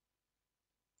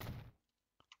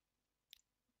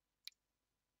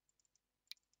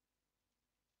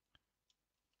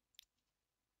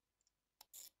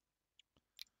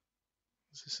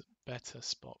 Is this a better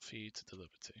spot for you to deliver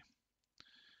to?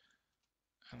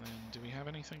 And then, do we have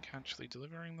anything actually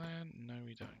delivering there? No,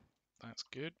 we don't. That's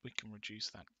good. We can reduce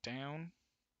that down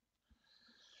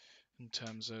in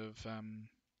terms of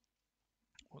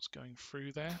what's going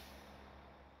through there.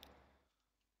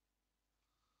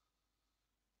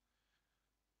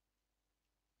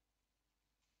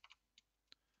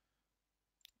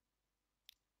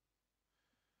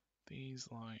 These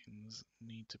lines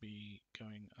need to be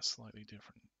going a slightly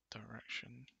different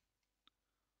direction.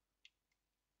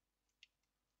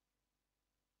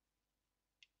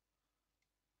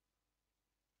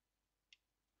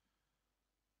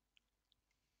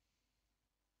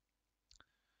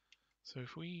 So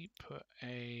if we put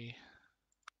a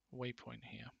waypoint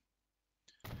here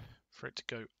for it to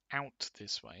go out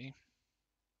this way,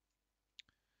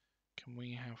 can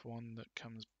we have one that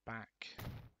comes back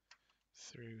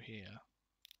through here?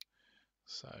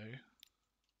 So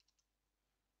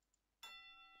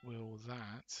will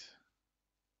that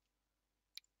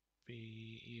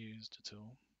be used at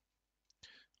all?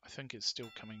 I think it's still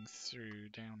coming through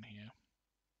down here,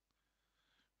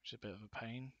 which is a bit of a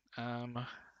pain.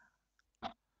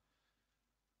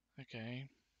 Okay.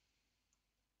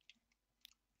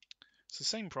 It's the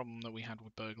same problem that we had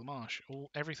with Burgh-Le-Marsh.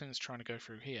 Everything's trying to go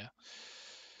through here.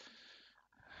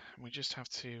 We just have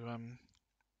to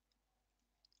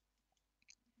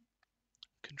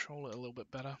control it a little bit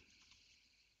better.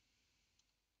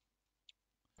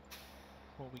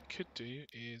 What we could do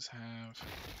is have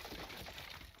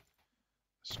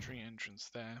a street entrance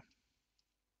there.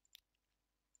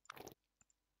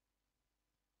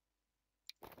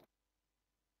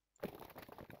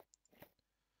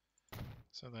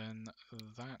 So then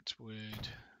that would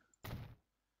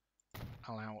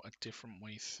allow a different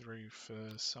way through for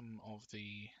some of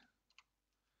the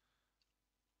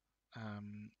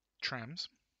trams.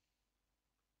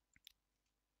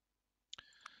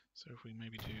 So if we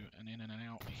maybe do an in and an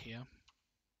out here,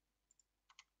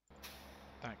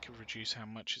 that could reduce how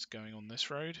much is going on this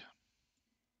road.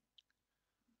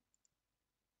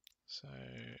 So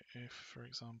if, for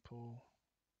example,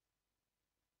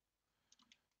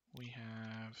 we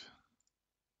have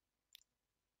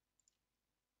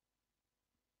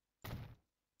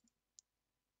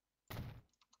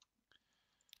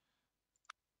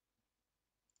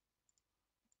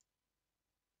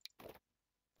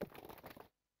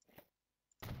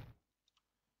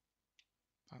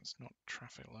that's not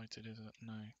traffic lighted, is it?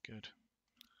 No, good.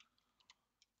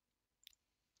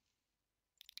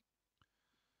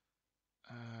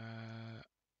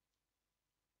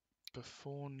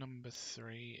 Before number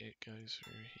 3, it goes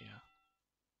through here.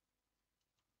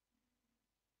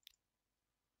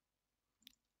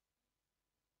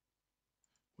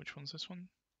 Which one's this one?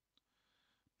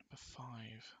 Number 5.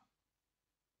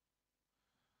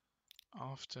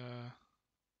 After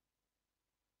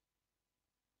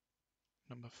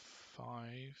number 5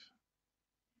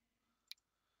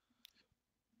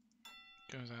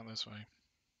 goes out this way.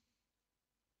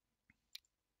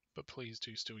 But please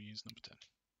do still use number 10.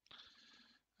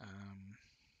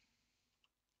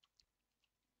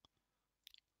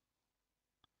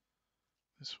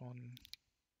 This one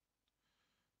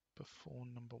before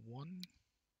number 1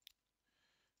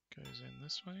 goes in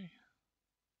this way.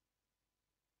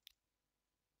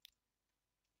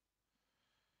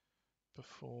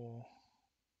 Before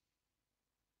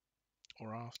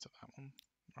or after that one,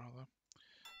 rather,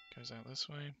 goes out this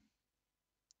way.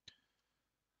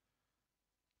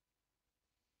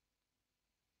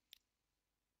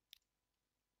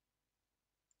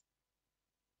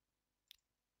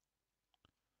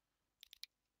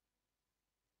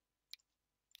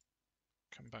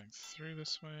 come back through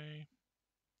this way.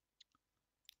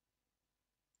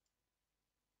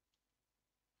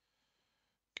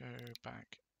 Go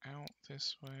back out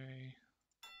this way.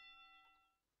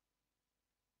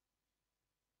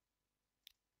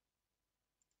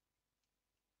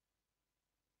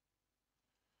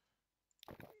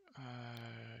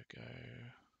 Go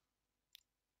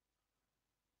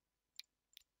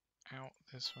out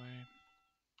this way.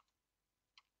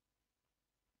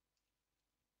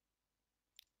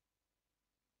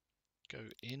 Go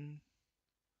in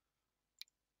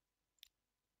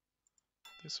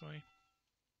this way.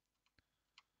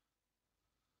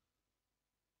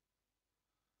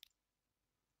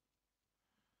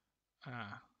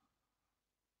 Ah.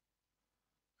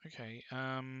 Okay,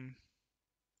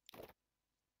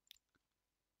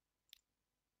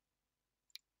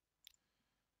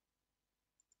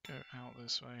 go out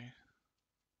this way.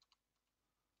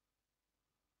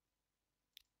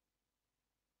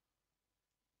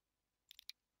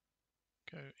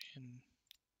 Go in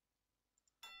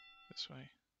this way.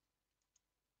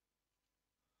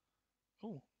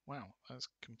 Oh, wow, that's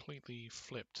completely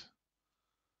flipped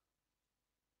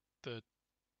the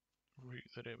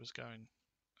route that it was going.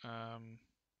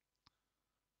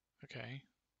 Okay.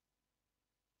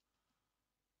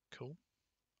 Cool,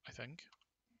 I think.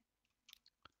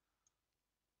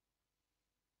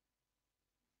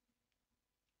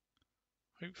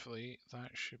 Hopefully that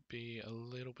should be a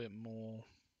little bit more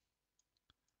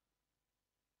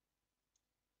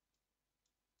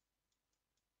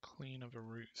clean of a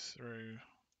route through.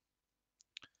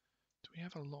 Do we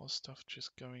have a lot of stuff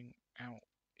just going out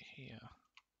here?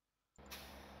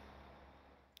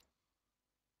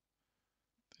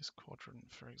 This quadrant,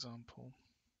 for example.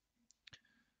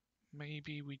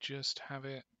 Maybe we just have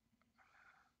it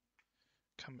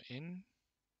come in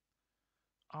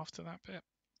after that bit,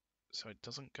 so it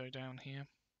doesn't go down here.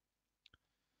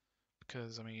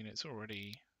 Because, I mean, it's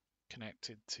already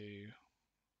connected to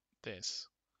this,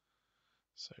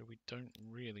 so we don't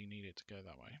really need it to go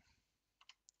that way.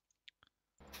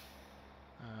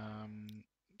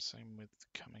 Same with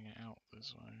coming out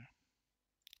this way.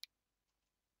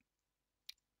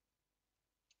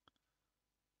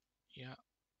 Yeah,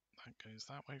 that goes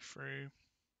that way through.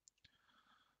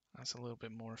 That's a little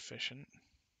bit more efficient.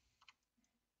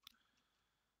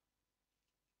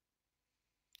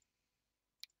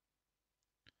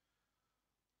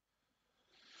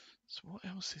 So what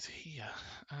else is here?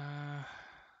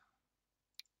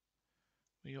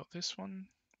 We got this one,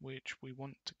 which we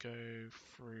want to go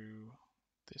through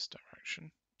this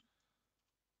direction.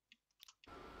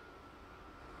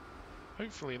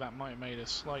 Hopefully that might have made a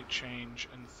slight change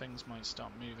and things might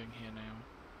start moving here now.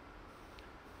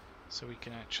 So we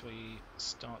can actually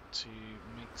start to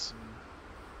make some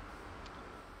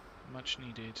much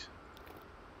needed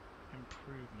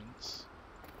improvements.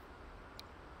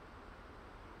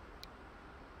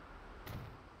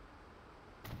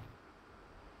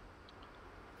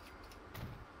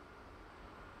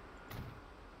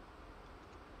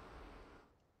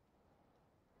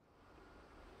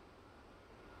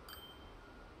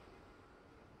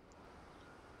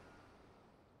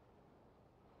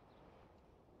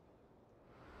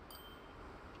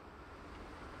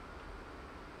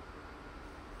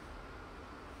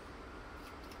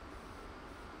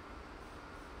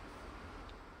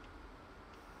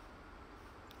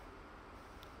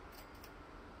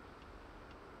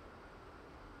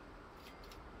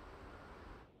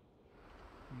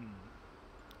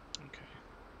 Okay.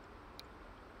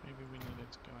 Maybe we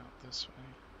needed to go out this way.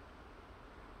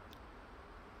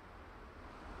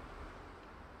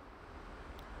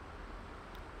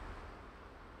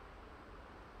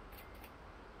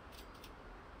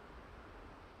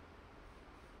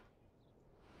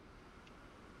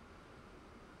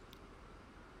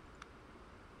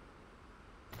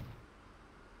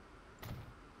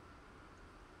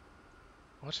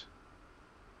 What?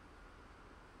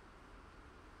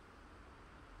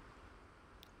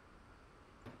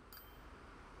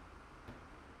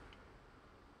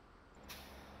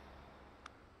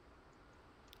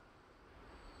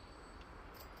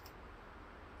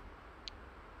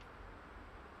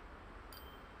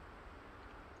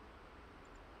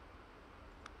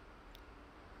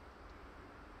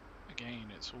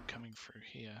 Again, it's all coming through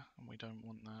here, and we don't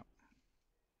want that.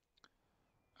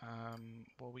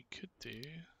 What we could do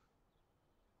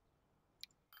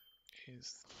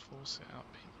is force it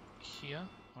up here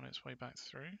on its way back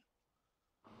through.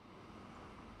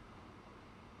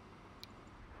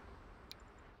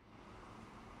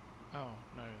 Oh,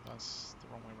 no, that's the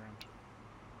wrong way around.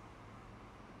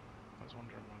 I was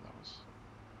wondering why that was.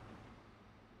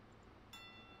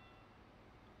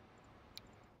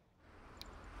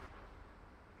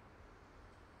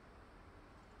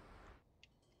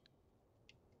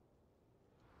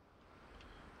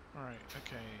 Right,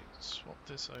 okay, swap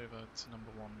this over to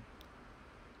number 1.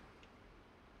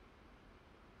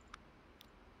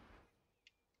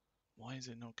 Why is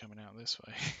it not coming out this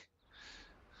way?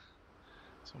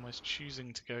 It's almost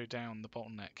choosing to go down the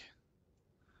bottleneck.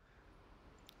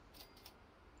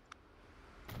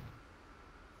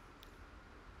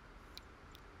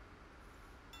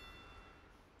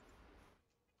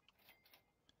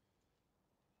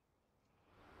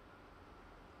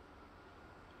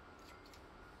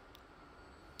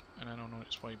 And then on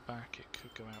its way back it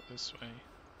could go out this way,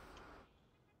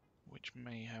 which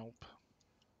may help.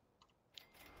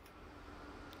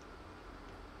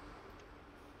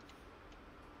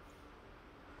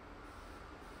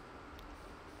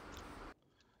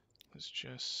 Let's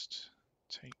just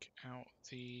take out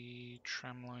the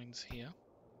tram lines here.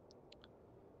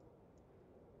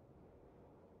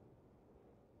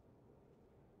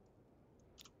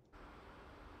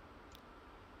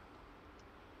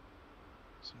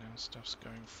 So now stuff's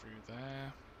going through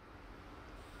there.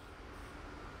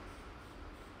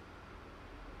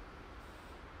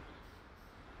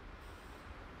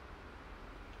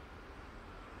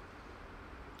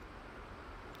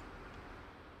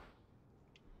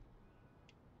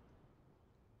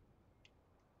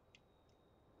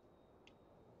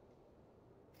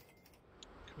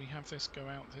 Can we have this go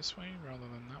out this way rather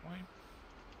than that way?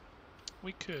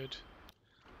 We could.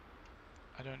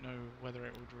 I don't know whether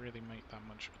it would really make that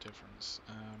much of a difference.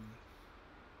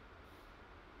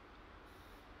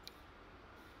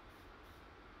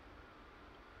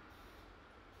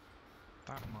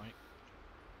 That might.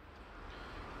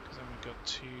 Because then we've got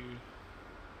 2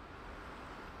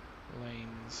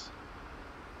 lanes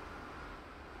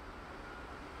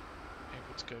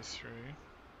able to go through.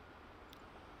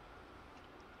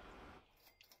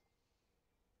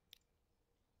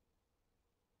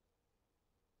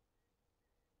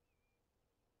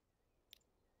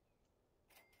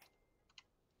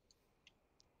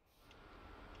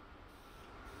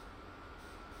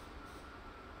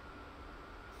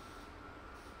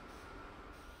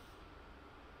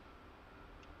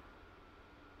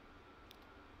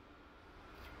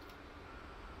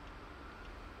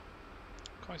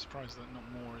 Quite surprised that not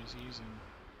more is using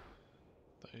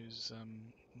those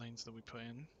lanes that we put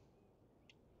in.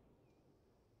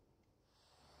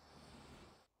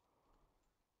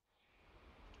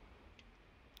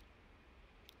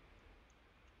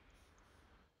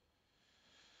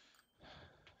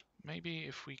 Maybe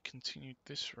if we continued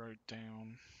this road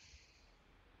down.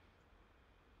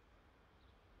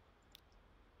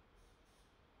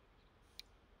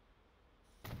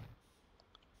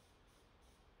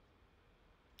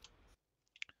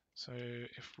 So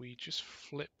if we just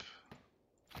flip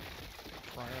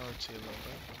priority a little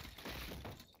bit.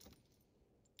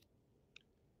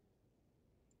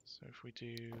 So if we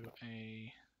do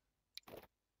a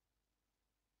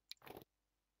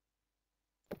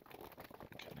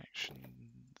connection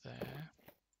there,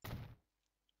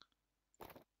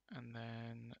 and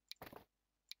then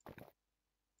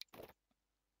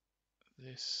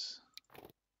this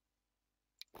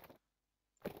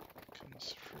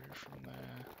comes through from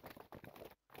there,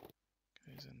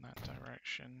 goes in that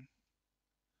direction,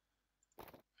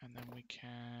 and then we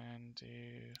can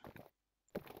do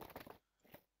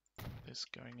this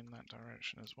going in that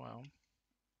direction as well.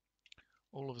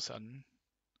 All of a sudden,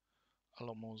 a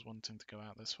lot more is wanting to go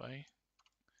out this way,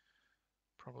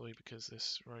 probably because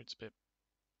this road's a bit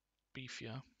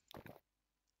beefier.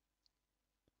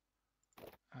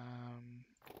 Can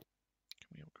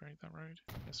we upgrade that road?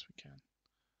 Yes, we can.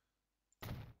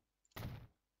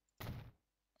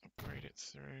 Upgrade it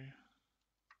through.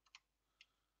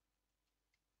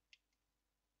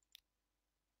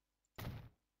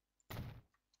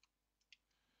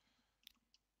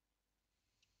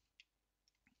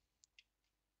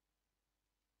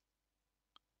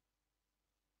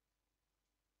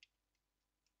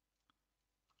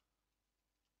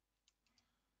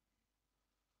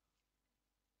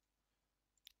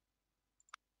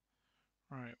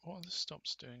 Right, what are the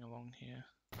stops doing along here?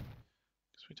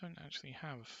 Because we don't actually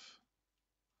have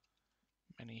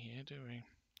many here, do we?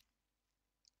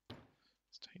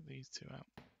 Let's take these 2 out.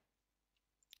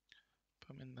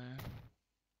 Put them in there.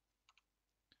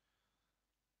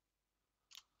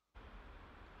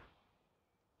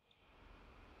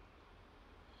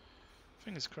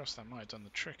 Fingers crossed that might have done the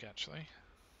trick, actually.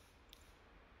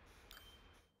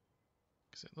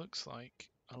 Because it looks like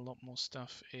a lot more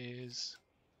stuff is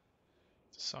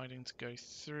deciding to go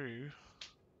through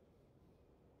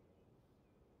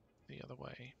the other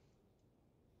way.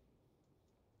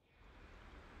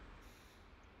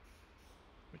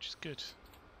 Which is good.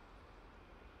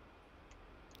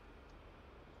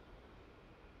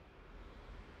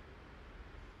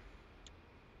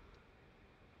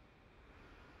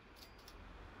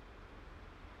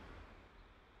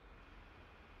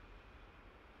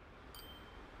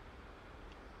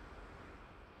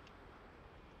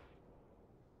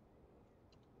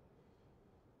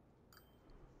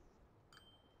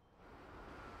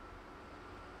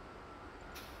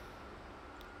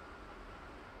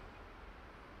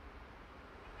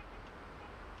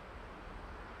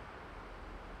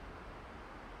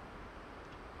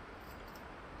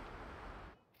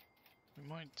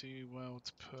 might do well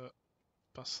to put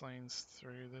bus lanes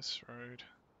through this road.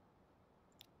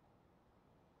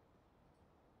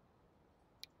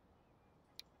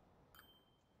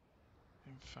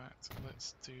 In fact,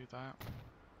 let's do that.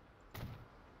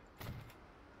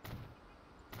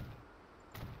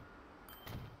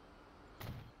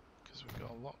 Because we've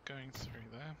got a lot going through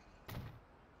there.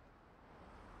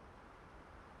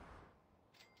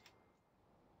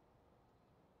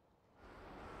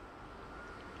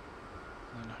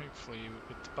 And then hopefully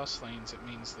with the bus lanes it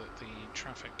means that the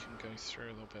traffic can go through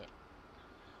a little bit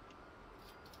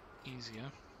easier.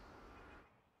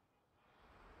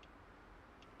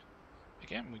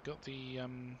 Again, we got the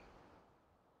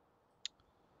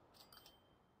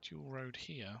dual road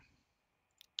here.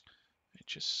 It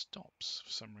just stops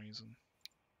for some reason.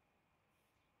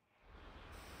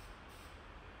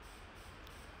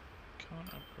 Can't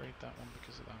upgrade that one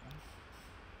because of that one.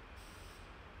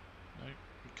 Nope,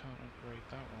 we can't upgrade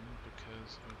that one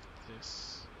because of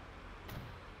this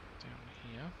down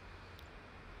here.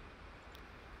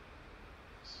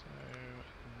 So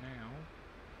now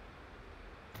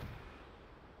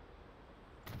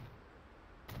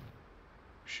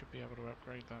we should be able to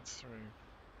upgrade that through.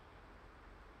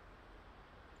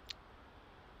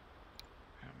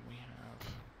 And we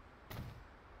have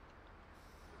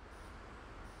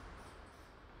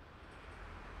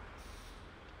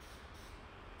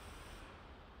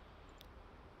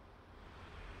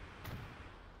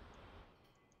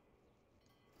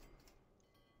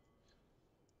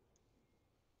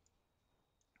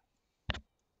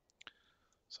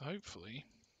so hopefully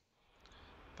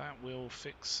that will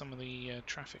fix some of the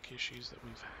traffic issues that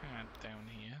we've had down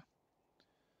here.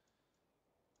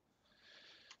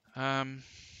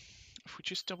 If we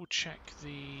just double check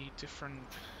the different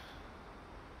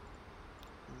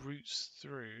routes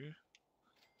through,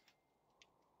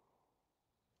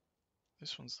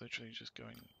 this one's literally just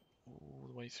going all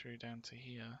the way through down to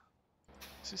here.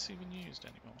 Is this even used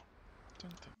anymore? I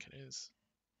don't think it is.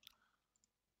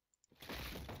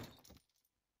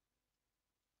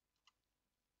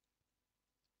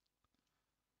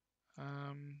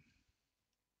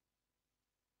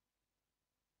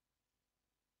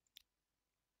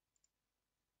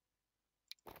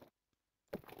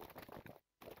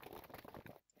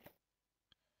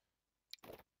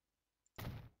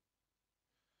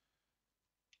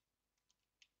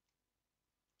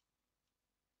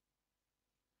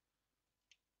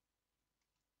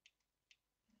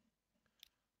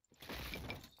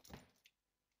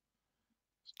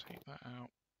 Let's take that out,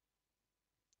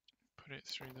 put it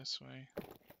through this way.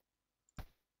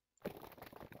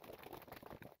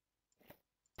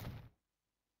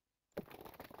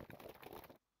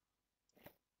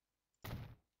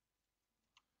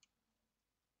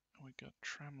 We got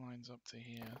tram lines up to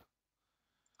here.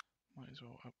 Might as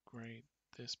well upgrade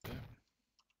this bit.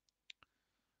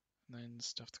 And then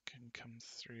stuff that can come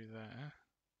through there.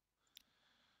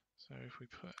 So if we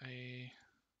put a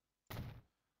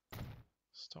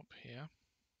stop here,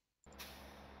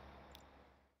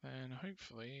 then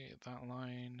hopefully that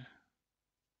line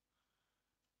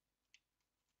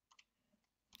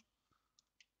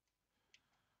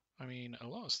I mean, a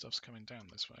lot of stuff's coming down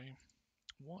this way.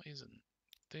 What isn't?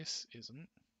 This isn't.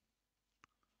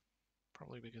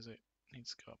 Probably because it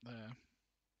needs to go up there.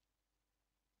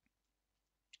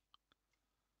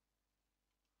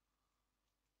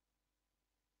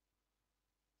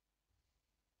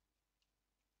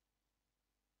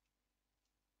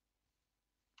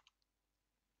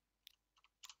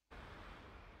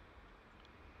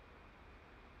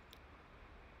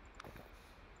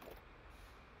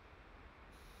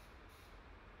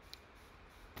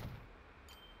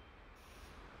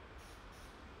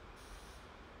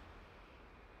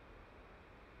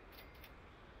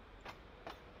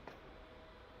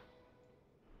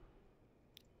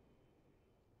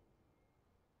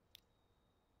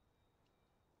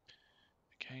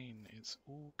 Again, it's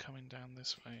all coming down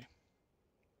this way.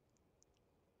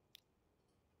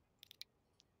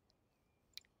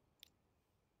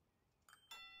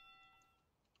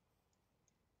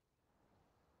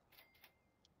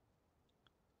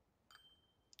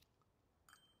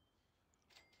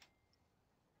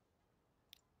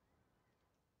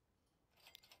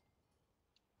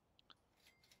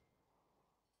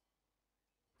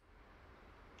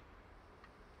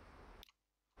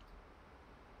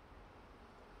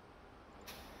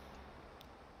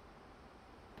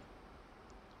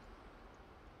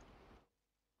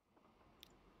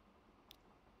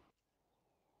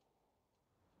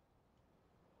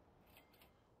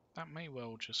 That may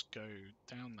well just go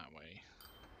down that way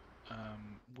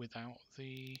without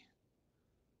the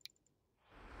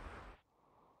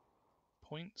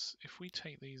points. If we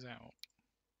take these out,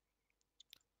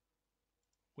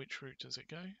 which route does it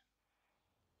go?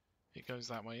 It goes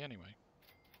that way anyway.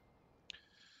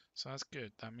 So that's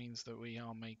good. That means that we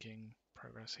are making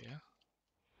progress here.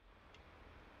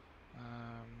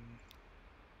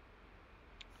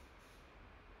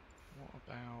 What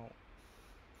about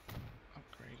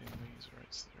upgrading these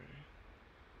roads through?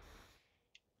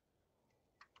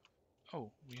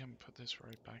 Oh, we haven't put this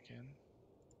road back in.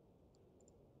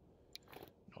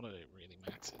 Not that it really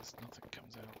matters. Nothing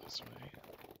comes out this way.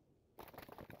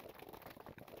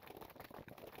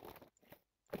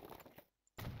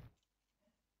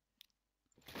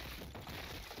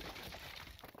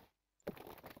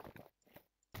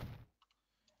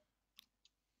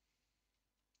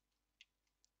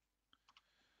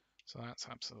 So that's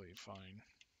absolutely fine.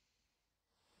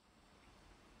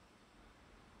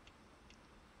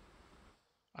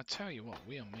 I tell you what,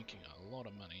 we are making a lot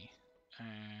of money,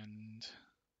 and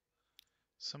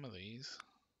some of these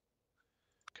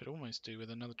could almost do with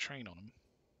another train on them.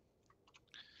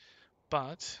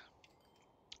 But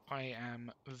I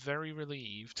am very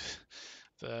relieved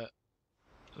that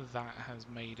that has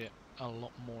made it a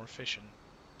lot more efficient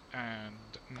and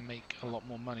make a lot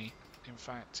more money. In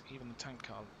fact, even the tank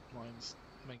car line's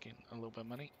making a little bit of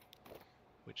money,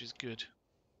 which is good.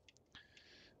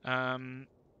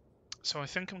 So I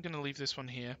think I'm going to leave this one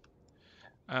here.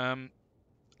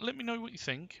 Let me know what you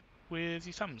think with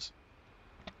your thumbs.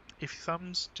 If your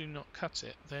thumbs do not cut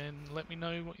it, then let me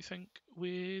know what you think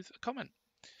with a comment.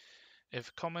 If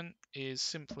a comment is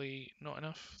simply not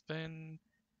enough, then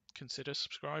consider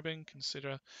subscribing,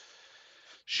 consider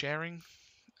sharing.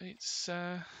 It's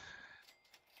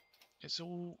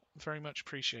all very much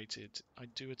appreciated. I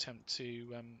do attempt to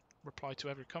reply to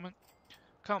every comment.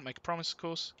 Can't make a promise, of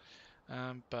course,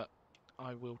 but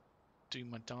I will do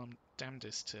my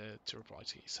damnedest to reply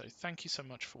to you. So thank you so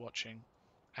much for watching,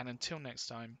 and until next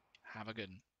time, have a good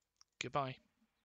one. Goodbye.